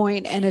good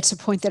point, and it's a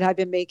point that I've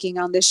been making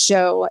on this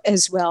show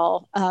as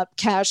well,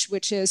 Cash,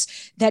 which is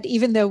that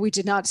even though we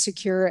did not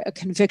secure a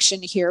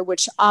conviction here,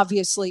 which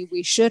obviously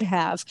we should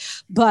have,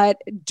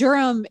 but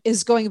Durham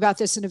is going about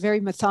this in a very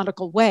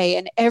methodical way.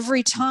 And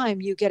every time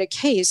you get a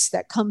case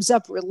that comes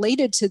up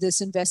related to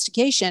this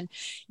investigation,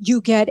 you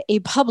get a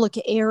public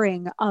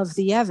airing of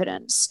the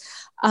evidence.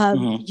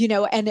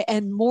 Mm-hmm.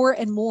 And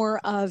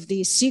more of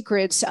the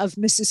secrets of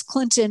Mrs.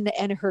 Clinton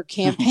and her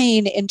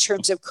campaign in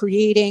terms of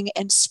creating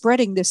and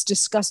spreading this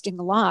disgusting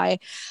lie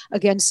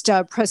against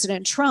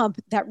President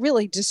Trump that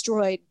really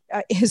destroyed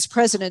his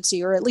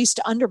presidency, or at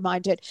least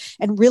undermined it,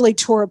 and really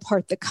tore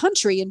apart the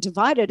country and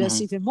divided us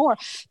Mm-hmm. even more.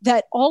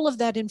 That all of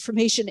that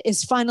information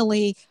is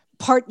finally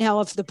part now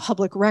of the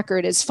public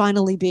record, is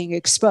finally being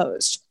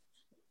exposed.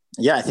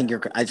 Yeah, I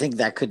think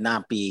that could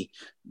not be.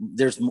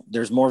 There's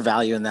more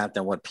value in that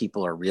than what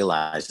people are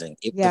realizing.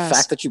 The Yes.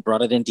 fact that you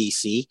brought it in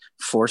DC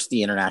forced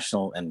the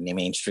international and the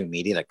mainstream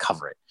media to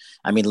cover it.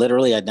 I mean,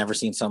 literally, I'd never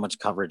seen so much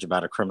coverage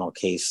about a criminal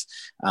case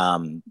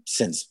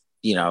since,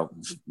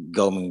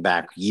 going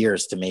back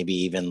years to maybe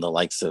even the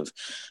likes of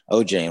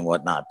OJ and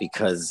whatnot,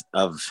 because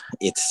of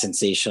its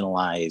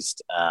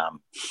sensationalized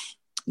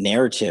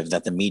narrative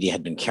that the media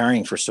had been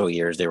carrying for so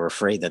years. They were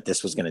afraid that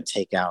this was going to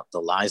take out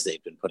the lies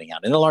they'd been putting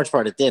out. In a large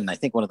part, it did. And I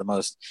think one of the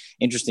most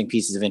interesting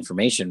pieces of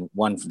information,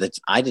 one that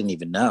I didn't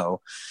even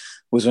know,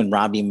 was when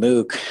Robbie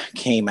Mook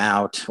came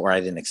out, or I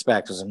didn't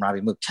expect, was when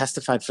Robbie Mook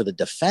testified for the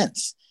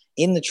defense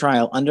in the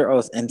trial under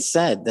oath and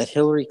said that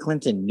Hillary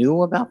Clinton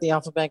knew about the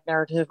Alpha Bank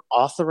narrative,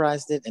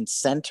 authorized it, and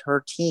sent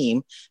her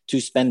team to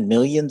spend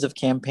millions of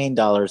campaign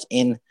dollars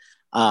in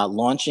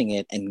launching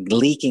it and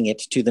leaking it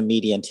to the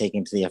media and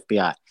taking it to the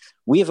FBI.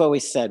 We have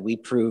always said, we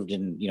proved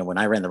when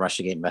I ran the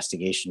Russiagate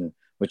investigation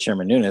with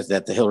Chairman Nunes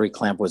that the Hillary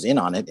clamp was in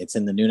on it. It's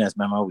in the Nunes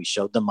memo. We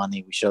showed the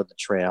money, we showed the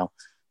trail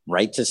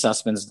right to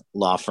Sussman's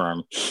law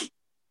firm.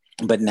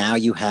 But now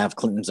you have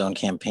Clinton's own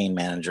campaign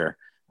manager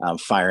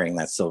firing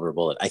that silver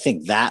bullet. I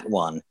think that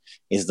one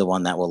is the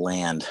one that will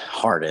land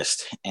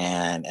hardest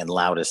and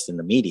loudest in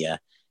the media.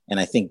 And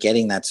I think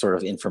getting that sort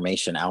of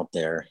information out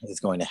there is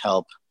going to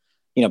help.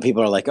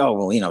 People are like,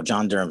 oh, well,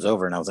 John Durham's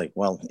over. And I was like,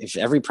 well, if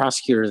every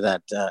prosecutor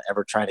that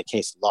ever tried a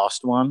case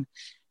lost one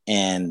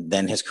and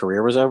then his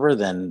career was over,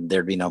 then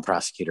there'd be no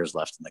prosecutors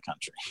left in the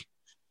country.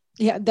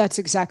 Yeah, that's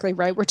exactly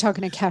right. We're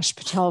talking to Kash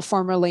Patel,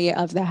 formerly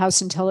of the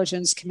House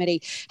Intelligence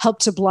Committee,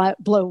 helped to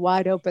blow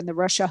wide open the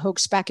Russia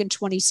hoax back in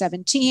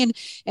 2017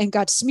 and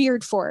got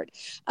smeared for it.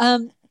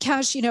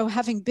 Kash,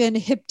 having been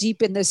hip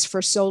deep in this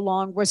for so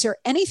long, was there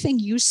anything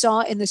you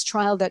saw in this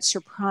trial that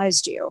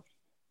surprised you?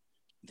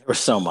 There was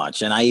so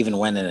much. And I even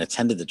went and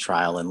attended the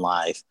trial in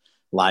live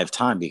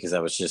time because I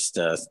was just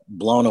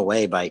blown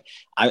away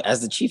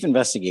as the chief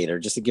investigator,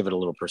 just to give it a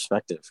little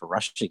perspective for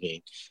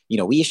Russiagate,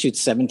 we issued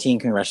 17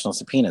 congressional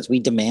subpoenas. We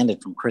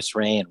demanded from Chris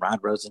Wray and Rod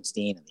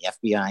Rosenstein and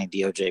the FBI and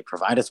DOJ,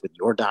 provide us with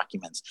your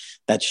documents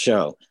that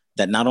show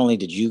that not only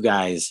did you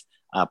guys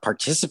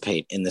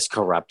participate in this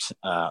corrupt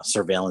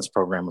surveillance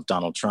program of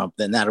Donald Trump,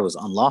 then that it was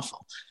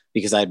unlawful.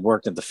 Because I'd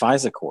worked at the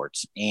FISA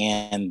courts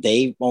and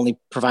they only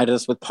provided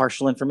us with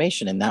partial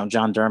information. And now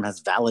John Durham has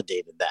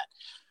validated that.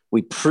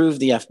 We proved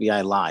the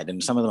FBI lied.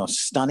 And some of the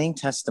most stunning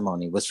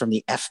testimony was from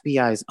the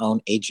FBI's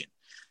own agent.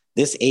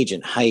 This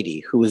agent, Heidi,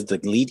 who was the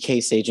lead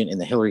case agent in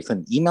the Hillary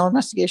Clinton email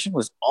investigation,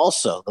 was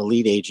also the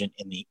lead agent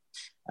in the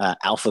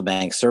Alpha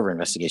Bank server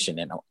investigation.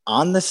 And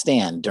on the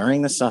stand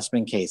during the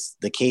Sussman case,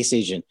 the case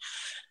agent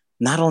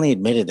not only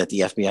admitted that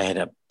the FBI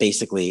had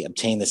basically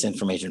obtained this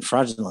information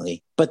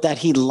fraudulently, but that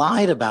he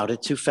lied about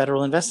it to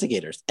federal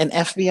investigators. An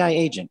FBI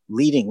agent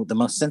leading with the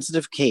most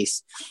sensitive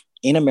case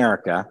in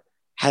America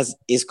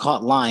is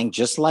caught lying,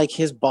 just like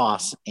his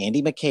boss,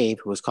 Andy McCabe,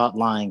 who was caught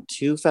lying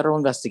to federal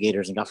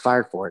investigators and got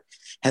fired for it,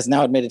 has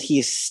now admitted he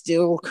is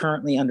still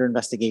currently under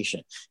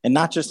investigation. And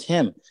not just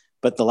him,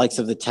 but the likes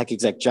of the tech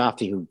exec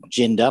Joffe, who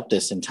ginned up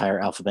this entire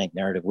Alpha Bank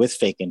narrative with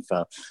fake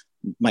info.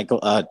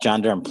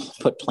 John Durham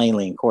put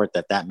plainly in court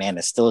that man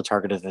is still a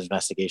target of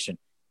investigation,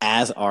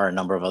 as are a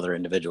number of other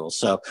individuals.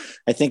 So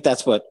I think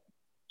that's what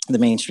the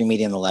mainstream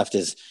media and the left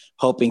is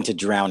hoping to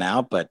drown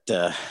out. But,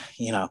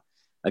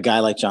 a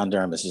guy like John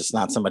Durham is just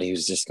not somebody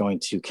who's just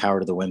going to cower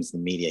to the whims of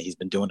the media. He's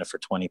been doing it for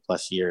 20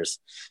 plus years.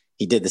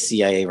 He did the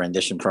CIA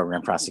rendition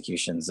program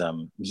prosecutions.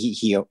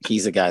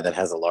 He's a guy that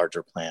has a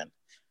larger plan.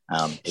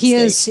 He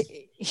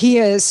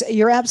is.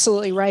 You're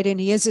absolutely right. And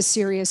he is a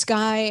serious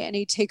guy and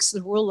he takes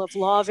the rule of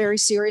law very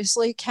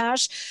seriously,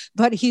 Kash,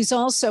 but he's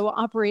also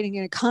operating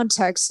in a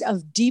context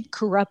of deep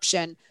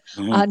corruption,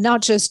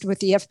 not just with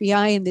the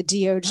FBI and the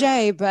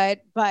DOJ,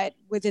 but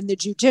within the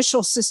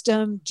judicial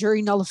system,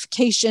 jury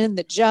nullification,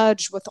 the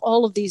judge, with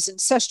all of these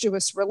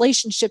incestuous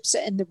relationships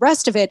and the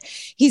rest of it.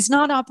 He's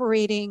not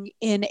operating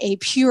in a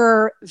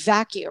pure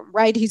vacuum,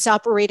 right? He's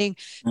operating,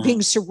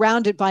 being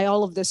surrounded by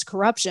all of this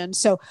corruption.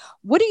 So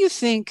what do you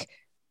think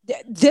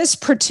this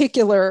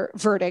particular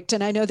verdict,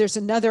 and I know there's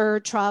another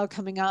trial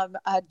coming up,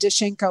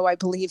 Danchenko, I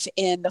believe,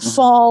 in the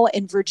fall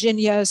in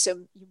Virginia,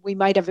 so we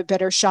might have a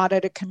better shot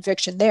at a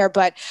conviction there.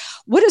 But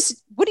what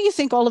do you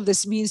think all of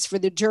this means for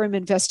the Durham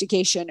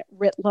investigation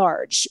writ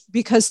large?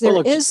 Because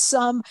there's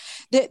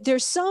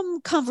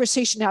some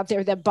conversation out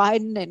there that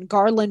Biden and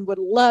Garland would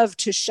love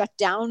to shut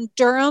down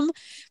Durham.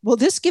 Will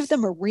this give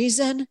them a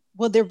reason?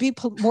 Will there be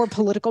more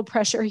political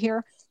pressure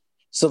here?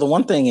 So the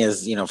one thing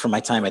is, from my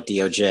time at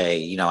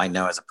DOJ, I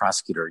know as a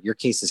prosecutor, your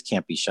cases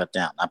can't be shut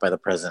down, not by the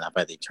president, not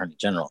by the attorney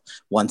general,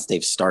 once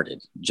they've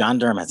started. John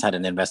Durham has had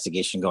an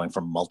investigation going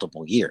for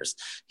multiple years.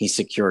 He's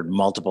secured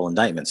multiple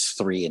indictments,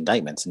 3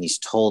 indictments, and he's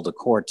told the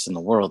courts in the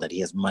world that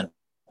he has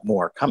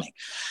more coming.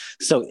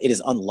 So it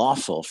is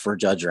unlawful for a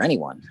judge or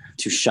anyone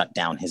to shut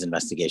down his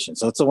investigation.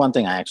 So it's the one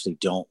thing I actually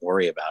don't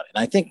worry about.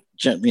 And I think,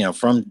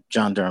 from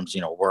John Durham's,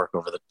 work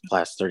over the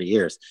last 30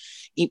 years,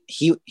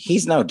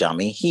 he's no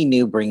dummy. He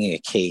knew bringing a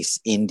case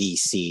in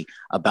DC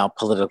about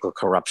political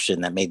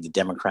corruption that made the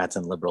Democrats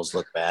and liberals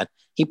look bad.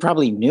 He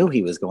probably knew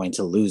he was going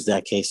to lose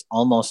that case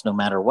almost no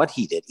matter what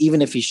he did,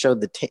 even if he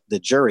showed the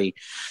jury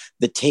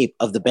the tape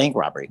of the bank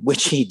robbery,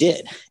 which he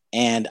did.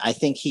 And I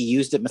think he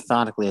used it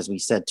methodically, as we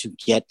said, to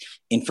get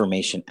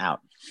information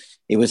out.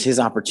 It was his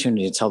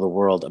opportunity to tell the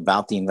world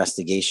about the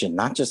investigation,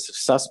 not just of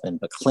Sussman,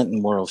 but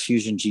Clinton World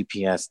Fusion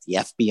GPS, the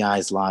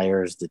FBI's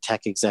liars, the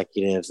tech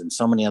executives, and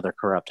so many other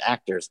corrupt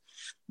actors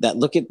that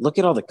look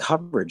at all the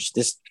coverage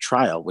this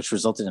trial, which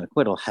resulted in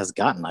acquittal, has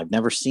gotten. I've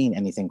never seen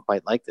anything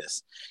quite like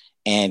this.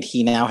 And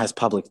he now has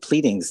public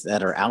pleadings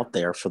that are out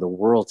there for the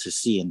world to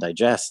see and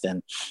digest.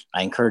 And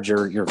I encourage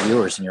your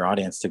viewers and your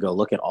audience to go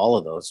look at all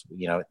of those.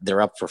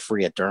 They're up for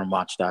free at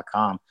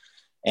DurhamWatch.com.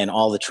 And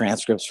all the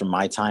transcripts from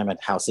my time at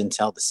House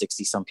Intel, the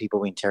 60-some people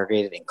we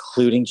interrogated,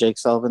 including Jake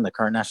Sullivan, the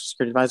current National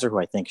Security Advisor, who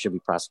I think should be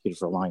prosecuted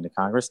for lying to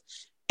Congress.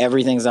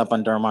 Everything's up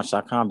on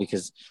DurhamWatch.com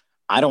because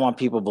I don't want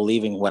people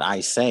believing what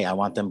I say. I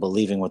want them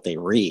believing what they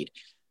read.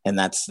 And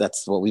that's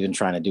what we've been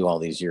trying to do all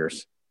these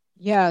years.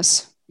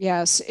 Yes.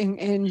 Yes,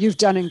 and you've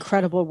done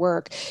incredible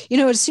work.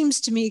 It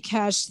seems to me,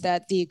 Kash,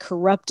 that the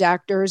corrupt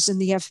actors in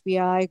the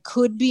FBI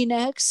could be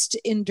next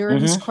in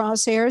Durham's Mm-hmm.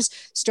 crosshairs,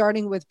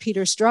 starting with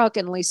Peter Strzok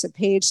and Lisa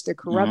Page, the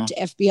corrupt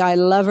Mm-hmm. FBI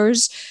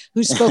lovers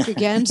who spoke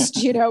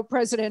against,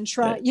 President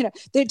Trump. Yeah.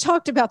 They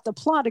talked about the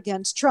plot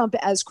against Trump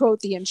as,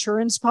 quote, the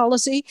insurance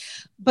policy.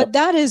 But Yep.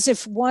 that is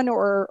if one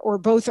or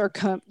both are,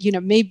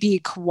 maybe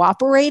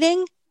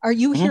cooperating. Are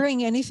you Mm-hmm.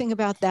 hearing anything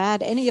about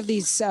that? Any of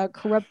these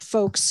corrupt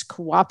folks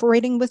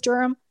cooperating with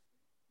Durham?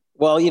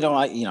 Well,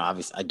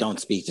 obviously I don't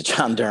speak to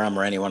John Durham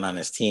or anyone on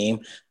his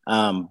team,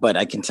 but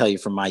I can tell you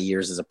from my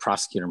years as a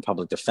prosecutor and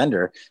public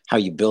defender, how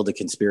you build a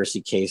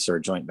conspiracy case or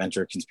a joint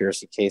venture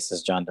conspiracy case,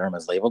 as John Durham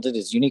has labeled it,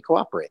 is you need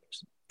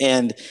cooperators.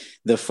 And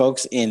the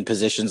folks in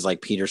positions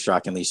like Peter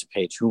Strzok and Lisa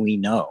Page, who we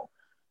know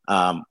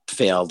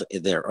failed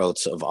their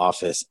oaths of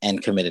office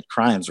and committed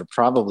crimes, were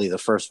probably the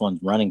first ones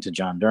running to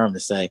John Durham to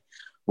say,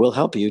 "We'll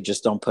help you,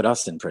 just don't put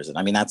us in prison."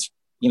 I mean, that's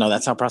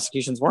how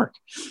prosecutions work.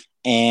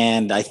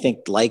 And I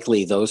think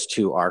likely those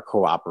two are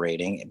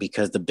cooperating,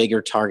 because the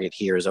bigger target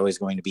here is always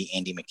going to be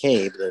Andy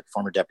McCabe, the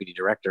former deputy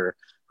director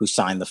who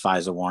signed the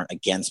FISA warrant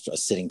against a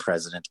sitting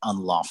president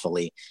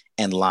unlawfully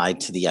and lied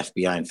to the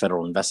FBI and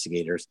federal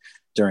investigators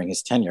during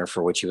his tenure,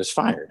 for which he was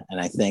fired.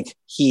 And I think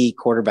he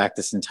quarterbacked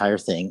this entire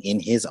thing in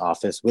his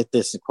office with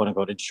this quote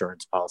unquote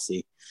insurance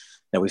policy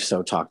that we've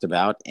so talked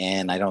about.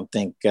 And I don't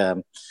think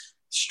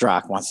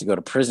Strzok wants to go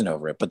to prison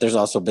over it. But there's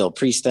also Bill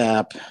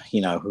Priestap,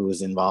 who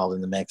was involved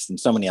in the mix, and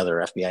so many other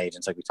FBI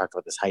agents, like we talked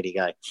about this Heidi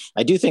guy.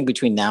 I do think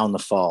between now and the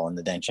fall in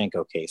the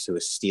Danchenko case, who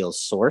is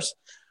Steele's source,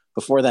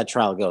 before that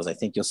trial goes, I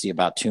think you'll see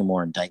about 2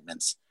 more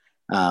indictments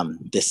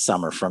this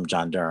summer from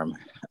John Durham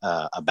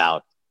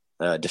about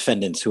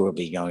defendants who will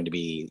be going to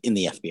be in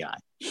the FBI.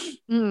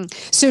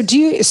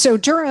 So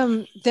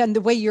Durham, then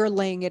the way you're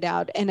laying it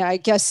out, and I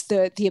guess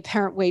the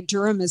apparent way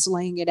Durham is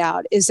laying it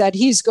out, is that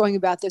he's going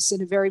about this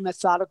in a very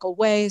methodical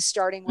way,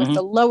 starting with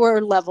the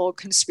lower level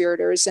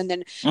conspirators and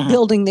then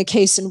building the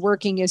case and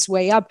working his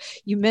way up.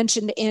 You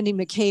mentioned Andy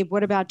McCabe.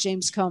 What about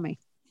James Comey?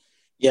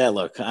 Yeah,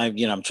 look, I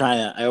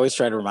always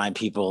try to remind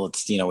people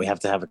we have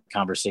to have a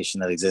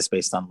conversation that exists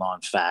based on law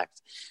and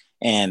fact.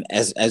 And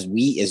as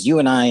you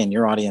and I and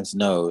your audience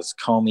knows,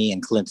 Comey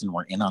and Clinton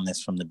were in on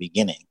this from the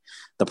beginning.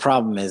 The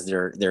problem is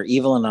they're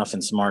evil enough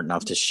and smart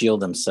enough to shield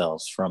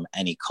themselves from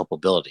any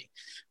culpability,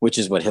 which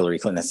is what Hillary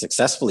Clinton has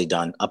successfully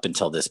done up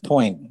until this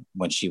point,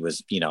 when she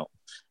was,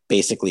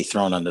 basically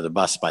thrown under the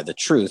bus by the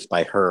truth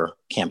by her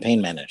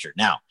campaign manager.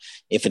 Now,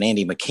 if an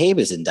Andy McCabe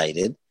is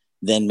indicted,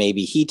 then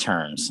maybe he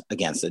turns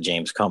against a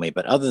James Comey.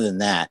 But other than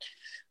that,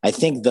 I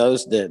think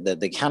the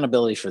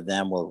accountability for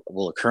them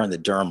will occur in the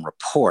Durham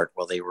report,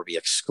 where they will be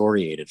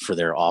excoriated for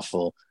their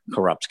awful,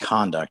 corrupt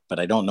conduct. But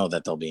I don't know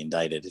that they'll be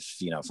indicted.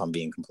 If I'm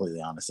being completely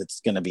honest,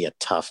 it's going to be a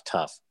tough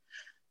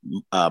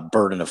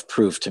burden of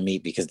proof to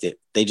meet, because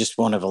they just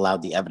won't have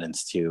allowed the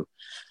evidence to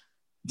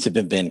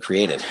have been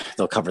created.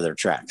 They'll cover their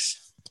tracks.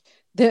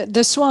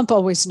 The swamp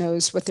always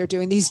knows what they're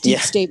doing. These deep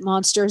state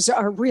monsters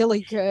are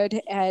really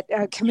good at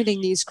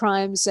committing these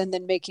crimes and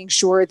then making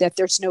sure that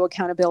there's no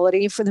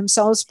accountability for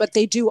themselves. But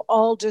they do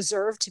all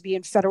deserve to be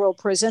in federal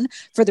prison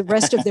for the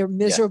rest of their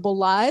miserable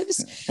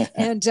lives.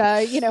 And,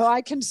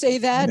 I can say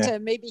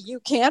that. Maybe you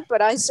can't,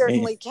 but I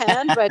certainly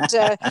can. But,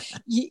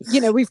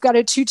 we've got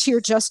a 2-tier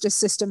justice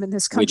system in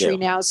this country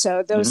now.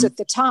 So those at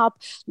the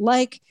top,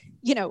 like,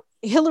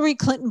 Hillary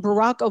Clinton,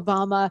 Barack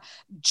Obama,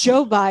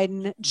 Joe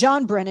Biden,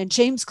 John Brennan,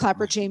 James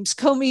Clapper, James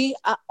Comey,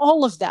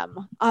 all of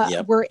them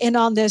were in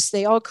on this.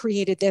 They all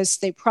created this.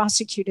 They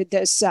prosecuted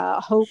this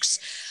hoax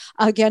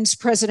against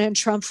President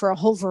Trump for a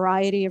whole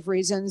variety of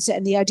reasons.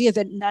 And the idea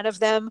that none of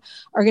them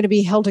are going to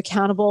be held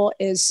accountable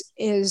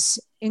is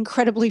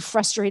incredibly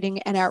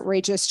frustrating and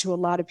outrageous to a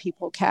lot of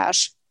people,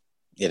 Kash.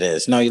 It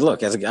is. No, you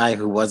look, as a guy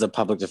who was a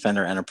public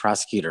defender and a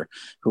prosecutor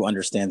who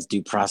understands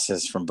due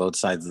process from both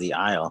sides of the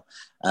aisle,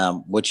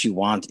 what you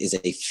want is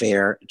a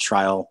fair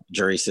trial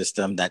jury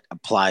system that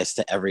applies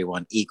to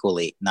everyone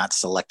equally, not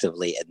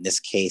selectively. And this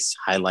case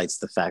highlights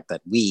the fact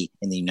that we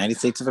in the United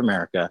States of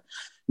America,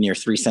 near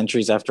 3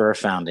 centuries after our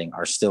founding,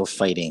 are still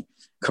fighting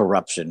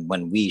corruption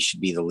when we should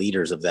be the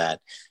leaders of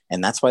that.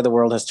 And that's why the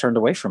world has turned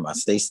away from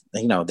us.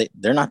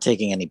 They're not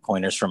taking any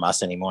pointers from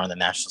us anymore on the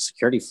national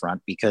security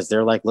front, because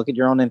they're like, look at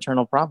your own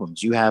internal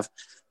problems. You have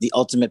the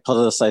ultimate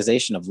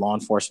politicization of law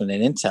enforcement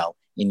and intel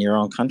in your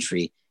own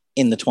country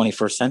in the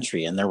 21st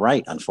century. And they're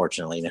right,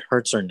 unfortunately. And it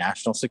hurts our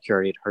national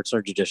security, it hurts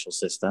our judicial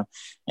system,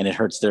 and it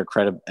hurts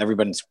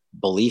everybody's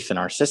belief in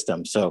our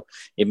system. So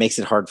it makes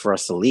it hard for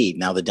us to lead.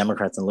 Now, the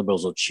Democrats and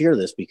liberals will cheer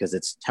this because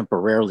it's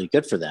temporarily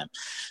good for them.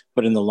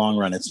 But in the long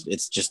run,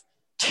 it's just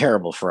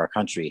terrible for our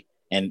country.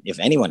 And if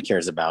anyone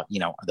cares about,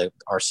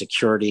 our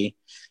security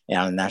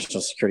on the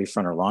national security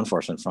front or law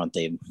enforcement front,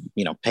 they,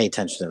 pay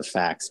attention to the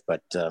facts.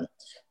 But, we're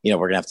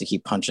going to have to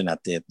keep punching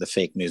at the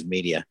fake news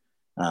media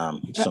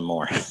some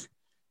more.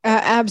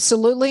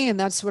 Absolutely. And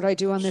that's what I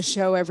do on this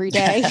show every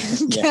day.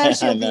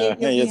 Kash, you'll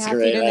be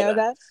happy to know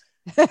that.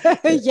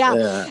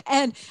 Yeah.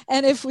 And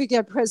if we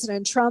get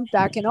President Trump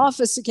back in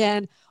office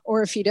again,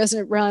 or if he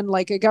doesn't run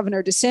like a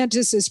Governor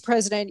DeSantis as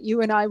president,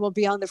 you and I will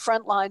be on the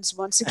front lines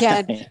once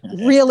again,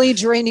 really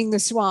draining the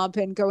swamp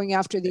and going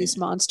after these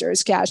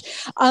monsters, Cash.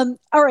 All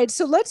right,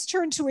 so let's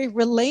turn to a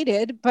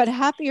related but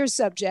happier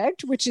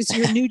subject, which is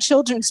your new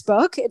children's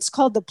book. It's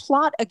called The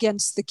Plot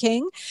Against the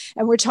King,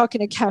 and we're talking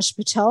to Kash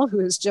Patel, who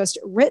has just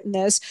written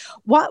this.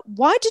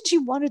 Why did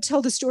you want to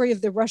tell the story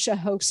of the Russia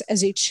hoax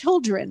as a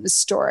children's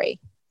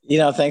story?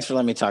 Thanks for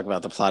letting me talk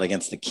about The Plot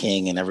Against the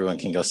King, and everyone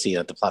can go see it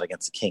at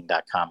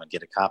theplotagainsttheking.com and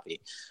get a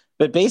copy.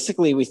 But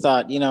basically, we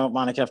thought,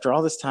 Monica, after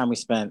all this time we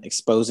spent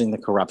exposing the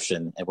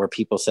corruption and where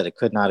people said it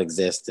could not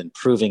exist and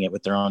proving it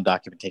with their own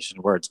documentation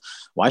and words,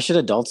 why should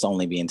adults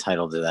only be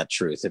entitled to that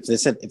truth?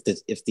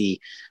 If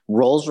the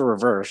roles were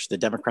reversed, the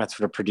Democrats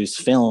would have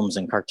produced films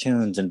and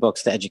cartoons and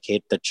books to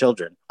educate the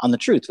children on the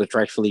truth, which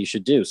rightfully you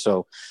should do.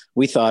 So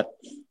we thought,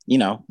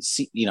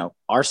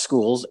 our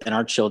schools and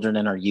our children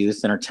and our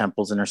youth and our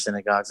temples and our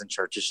synagogues and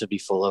churches should be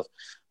full of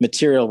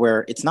material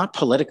where it's not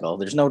political.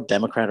 There's no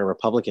Democrat or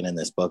Republican in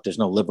this book. There's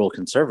no liberal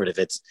conservative.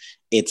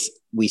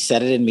 We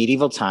set it in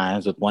medieval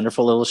times with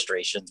wonderful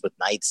illustrations with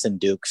knights and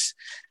dukes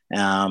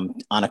on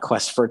a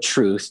quest for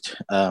truth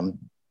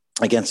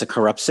against a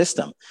corrupt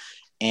system.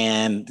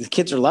 And the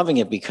kids are loving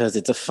it because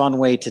it's a fun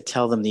way to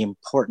tell them the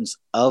importance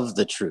of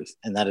the truth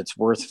and that it's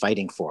worth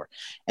fighting for.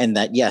 And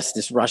that, yes,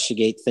 this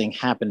Russiagate thing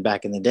happened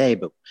back in the day,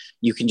 but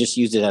you can just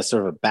use it as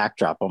sort of a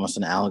backdrop, almost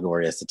an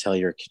allegory as to tell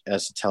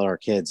our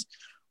kids,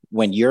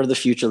 when you're the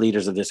future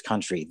leaders of this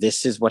country,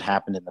 this is what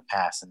happened in the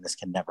past and this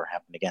can never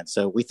happen again.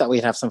 So we thought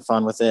we'd have some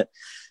fun with it.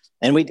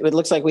 And it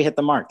looks like we hit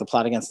the mark. The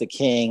Plot Against the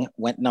King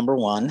went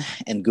 #1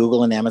 and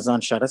Google and Amazon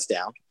shut us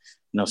down.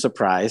 No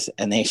surprise.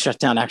 And they shut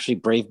down actually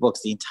Brave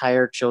Books, the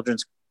entire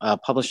children's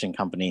publishing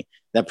company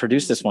that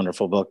produced this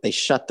wonderful book. They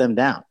shut them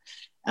down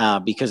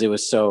because it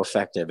was so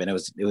effective and it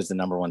was the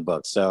 #1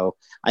 book. So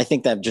I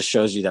think that just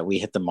shows you that we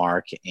hit the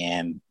mark,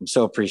 and I'm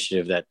so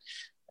appreciative that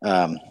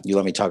you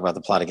let me talk about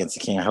The Plot Against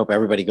the King. I hope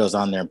everybody goes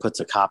on there and puts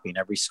a copy in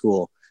every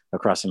school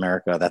across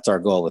America. That's our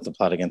goal with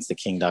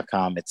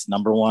theplotagainsttheking.com. It's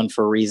 #1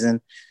 for a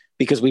reason,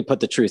 because we put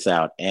the truth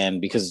out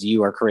and because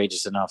you are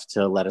courageous enough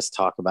to let us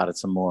talk about it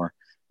some more.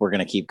 We're going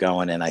to keep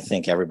going. And I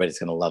think everybody's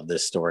going to love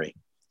this story.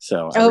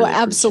 So really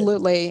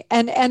absolutely.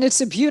 And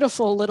it's a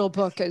beautiful little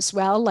book as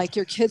well. Like,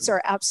 your kids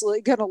are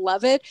absolutely going to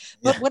love it.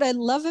 But what I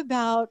love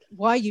about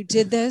why you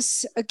did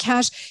this,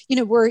 Cash,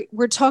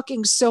 we're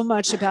talking so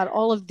much about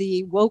all of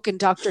the woke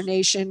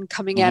indoctrination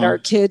coming at our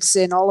kids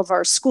in all of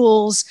our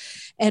schools.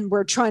 And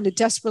we're trying to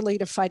desperately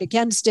to fight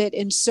against it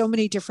in so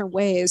many different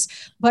ways.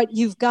 But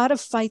you've got to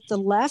fight the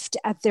left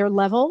at their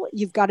level.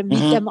 You've got to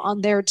meet them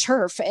on their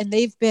turf. And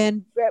they've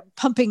been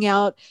pumping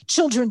out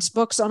children's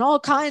books on all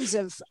kinds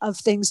of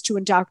things to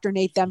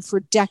indoctrinate them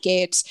for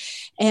decades.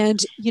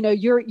 And,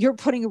 you're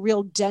putting a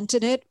real dent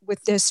in it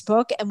with this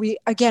book. And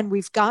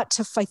we've got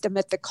to fight them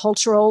at the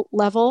cultural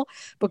level,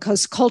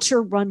 because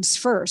culture runs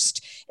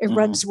first. It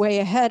runs way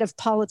ahead of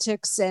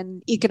politics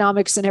and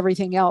economics and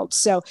everything else.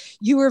 So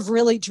you have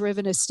really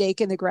driven a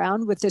stake in the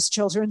ground with this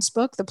children's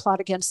book, The Plot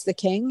Against the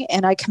King.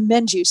 And I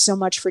commend you so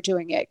much for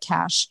doing it,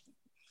 Cash.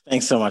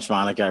 Thanks so much,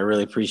 Monica. I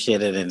really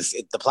appreciate it. And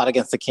The Plot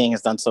Against the King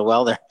has done so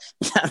well there.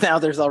 Now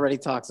there's already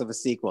talks of a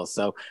sequel.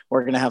 So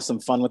we're going to have some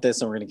fun with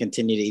this, and we're going to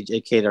continue to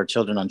educate our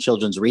children on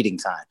children's reading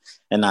time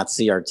and not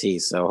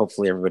CRT. So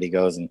hopefully everybody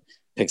goes and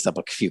picks up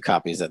a few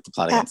copies at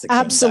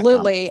theplotagainsttheking.com.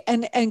 Absolutely.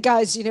 And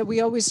guys,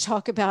 we always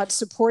talk about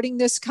supporting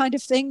this kind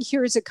of thing.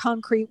 Here's a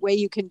concrete way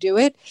you can do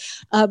it.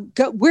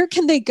 Where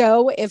can they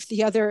go is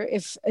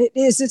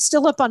it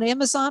still up on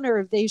Amazon, or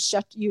have they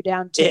shut you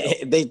down too?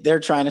 They're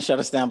trying to shut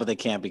us down, but they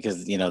can't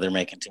because, they're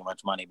making too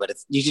much money. But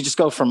you should just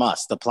go from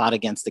us,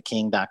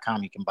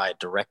 theplotagainsttheking.com. You can buy it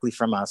directly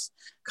from us,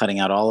 cutting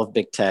out all of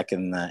big tech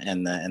and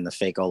the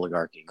fake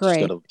oligarchy.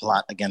 Great. Just go to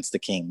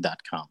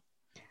theplotagainsttheking.com.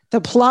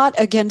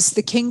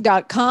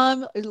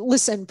 theplotagainsttheking.com.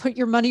 Listen, put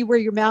your money where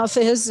your mouth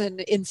is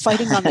and in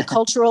fighting on the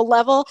cultural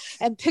level,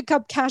 and pick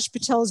up Kash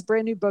Patel's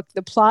brand new book,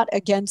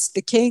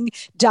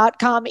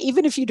 theplotagainsttheking.com.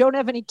 Even if you don't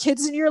have any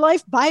kids in your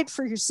life, buy it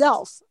for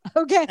yourself.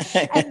 Okay.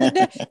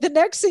 And the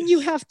next thing you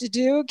have to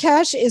do,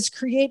 Kash, is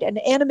create an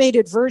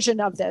animated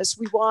version of this.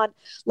 We want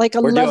like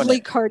a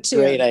lovely cartoon.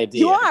 Great idea.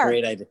 You are.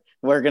 Great idea.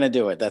 We're going to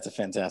do it. That's a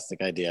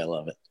fantastic idea. I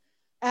love it.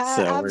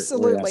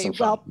 Absolutely.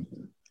 Well,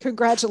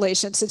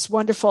 congratulations. It's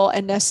wonderful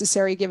and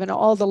necessary given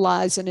all the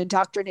lies and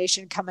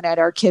indoctrination coming at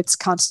our kids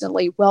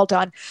constantly. Well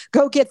done.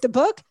 Go get the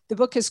book. The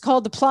book is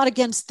called The Plot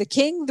Against the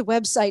King. The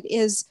website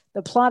is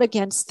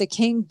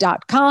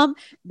theplotagainsttheking.com.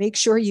 Make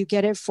sure you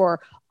get it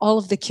for all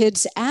of the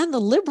kids and the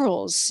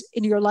liberals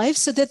in your life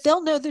so that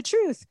they'll know the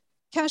truth.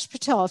 Kash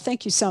Patel,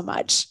 thank you so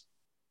much.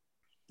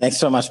 Thanks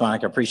so much,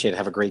 Monica. Appreciate it.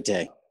 Have a great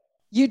day.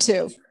 You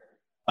too.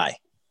 Bye.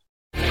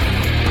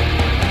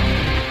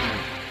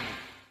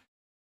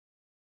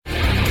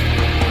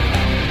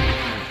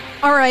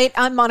 All right,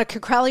 I'm Monica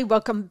Crowley.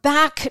 Welcome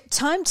back.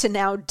 Time to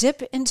now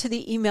dip into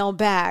the email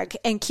bag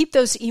and keep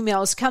those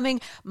emails coming.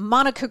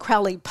 Monica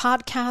Crowley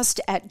podcast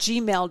at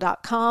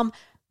gmail.com.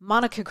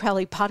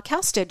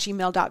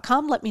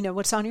 MonicaCrowleyPodcast@gmail.com. Let me know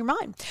what's on your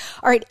mind.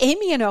 All right,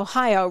 Amy in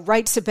Ohio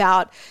writes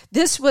about,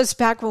 this was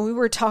back when we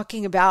were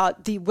talking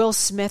about the Will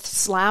Smith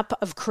slap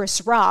of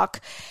Chris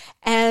Rock.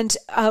 And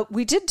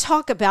we did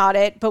talk about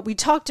it, but we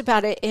talked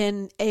about it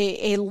in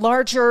a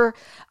larger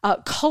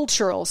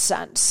cultural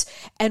sense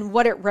and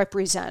what it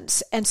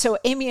represents. And so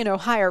Amy in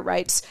Ohio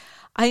writes,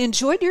 I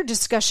enjoyed your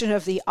discussion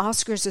of the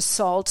Oscars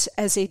assault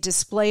as a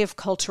display of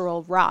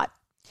cultural rot.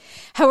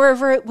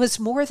 However, it was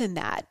more than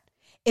that.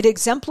 It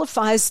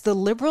exemplifies the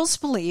liberals'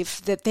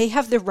 belief that they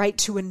have the right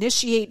to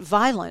initiate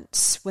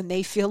violence when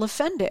they feel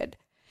offended.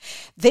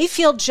 They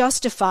feel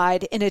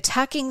justified in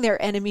attacking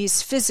their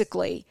enemies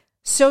physically,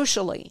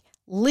 socially,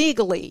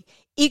 legally,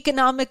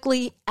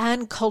 economically,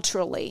 and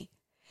culturally.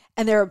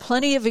 And there are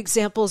plenty of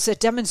examples that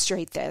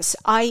demonstrate this,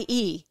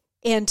 i.e.,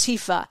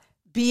 Antifa,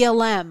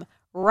 BLM,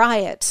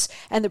 riots,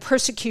 and the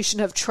persecution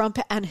of Trump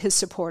and his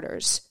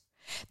supporters.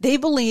 They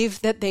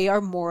believe that they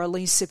are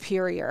morally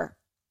superior.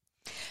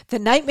 The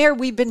nightmare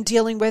we've been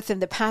dealing with in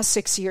the past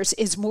 6 years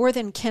is more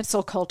than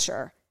cancel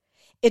culture.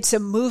 It's a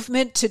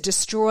movement to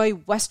destroy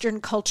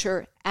Western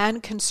culture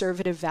and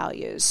conservative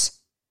values.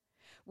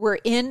 We're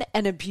in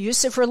an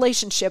abusive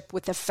relationship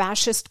with the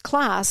fascist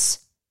class,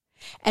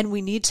 and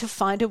we need to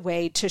find a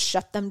way to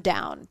shut them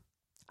down.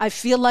 I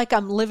feel like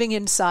I'm living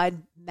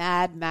inside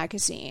Mad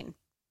Magazine.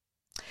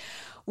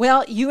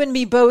 Well, you and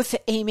me both,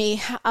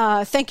 Amy.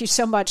 Thank you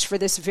so much for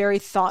this very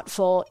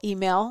thoughtful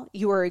email.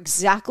 You are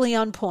exactly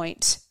on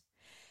point.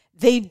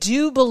 They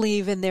do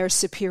believe in their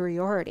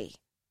superiority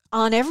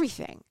on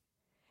everything.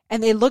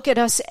 And they look at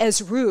us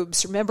as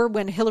rubes. Remember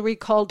when Hillary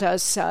called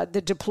us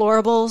the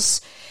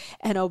deplorables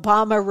and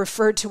Obama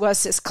referred to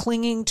us as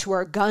clinging to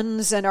our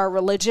guns and our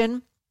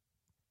religion?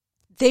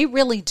 They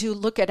really do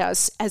look at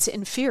us as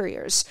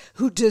inferiors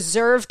who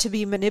deserve to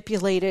be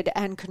manipulated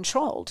and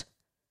controlled.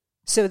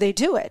 So they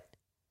do it.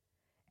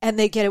 And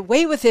they get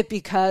away with it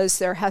because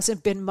there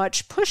hasn't been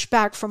much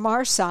pushback from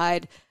our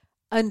side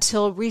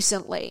until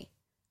recently.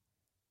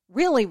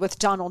 Really with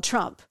Donald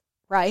Trump,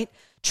 right?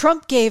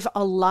 Trump gave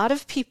a lot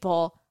of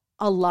people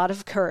a lot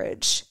of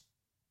courage.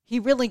 He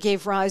really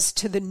gave rise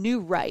to the new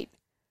right,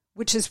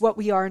 which is what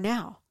we are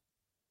now,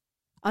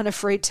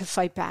 unafraid to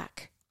fight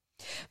back.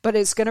 But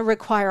it's going to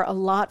require a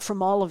lot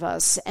from all of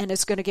us, and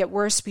it's going to get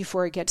worse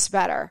before it gets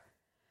better.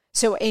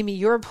 So, Amy,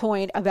 your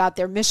point about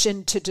their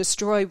mission to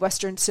destroy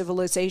Western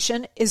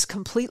civilization is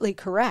completely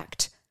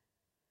correct.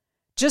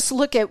 Just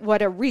look at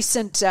what a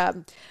recent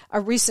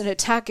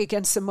attack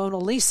against the Mona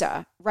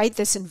Lisa, right?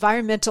 This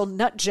environmental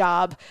nut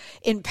job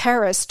in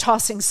Paris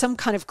tossing some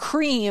kind of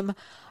cream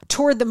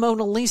toward the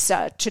Mona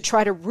Lisa to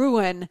try to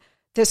ruin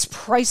this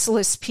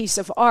priceless piece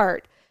of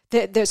art,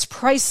 this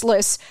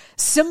priceless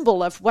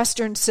symbol of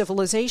Western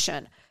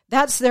civilization.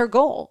 That's their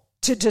goal,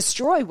 to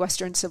destroy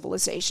Western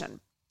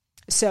civilization.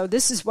 So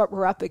this is what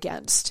we're up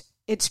against.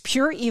 It's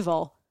pure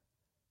evil.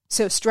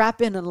 So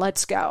strap in and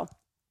let's go.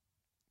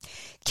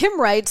 Kim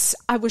writes,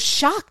 I was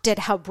shocked at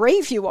how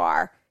brave you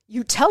are.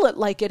 You tell it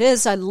like it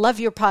is. I love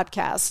your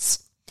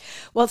podcasts.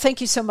 Well,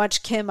 thank you so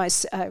much, Kim. I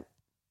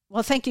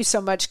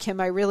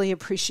really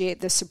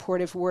appreciate the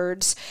supportive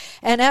words.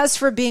 And as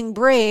for being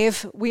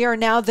brave, we are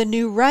now the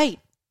new right.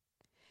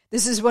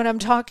 This is what I'm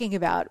talking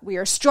about. We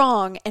are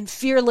strong and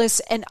fearless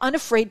and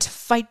unafraid to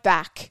fight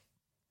back.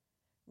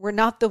 We're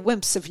not the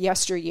wimps of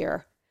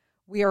yesteryear.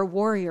 We are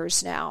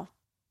warriors now.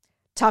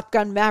 Top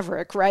Gun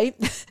Maverick, right?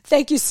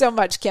 Thank you so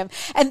much, Kim.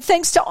 And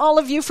thanks to all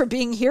of you for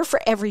being here for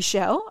every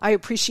show. I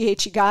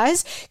appreciate you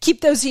guys.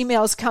 Keep those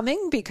emails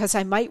coming because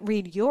I might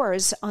read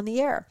yours on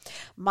the air.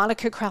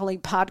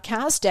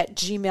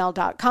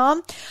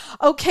 MonicaCrowleyPodcast@gmail.com.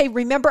 Okay,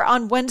 remember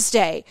on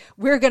Wednesday,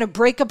 we're going to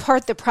break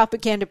apart the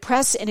propaganda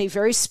press in a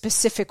very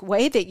specific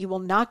way that you will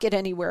not get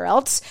anywhere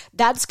else.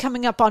 That's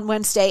coming up on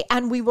Wednesday.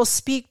 And we will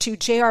speak to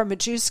J.R.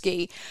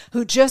 Majewski,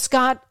 who just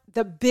got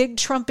the big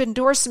Trump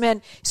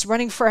endorsement. He's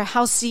running for a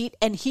House seat,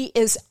 and he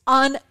is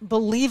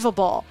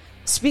unbelievable.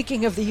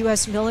 Speaking of the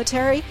U.S.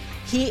 military,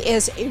 he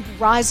is a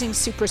rising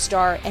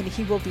superstar, and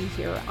he will be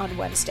here on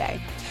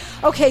Wednesday.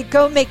 Okay,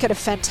 go make it a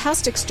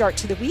fantastic start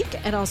to the week,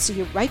 and I'll see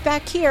you right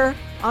back here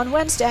on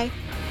Wednesday.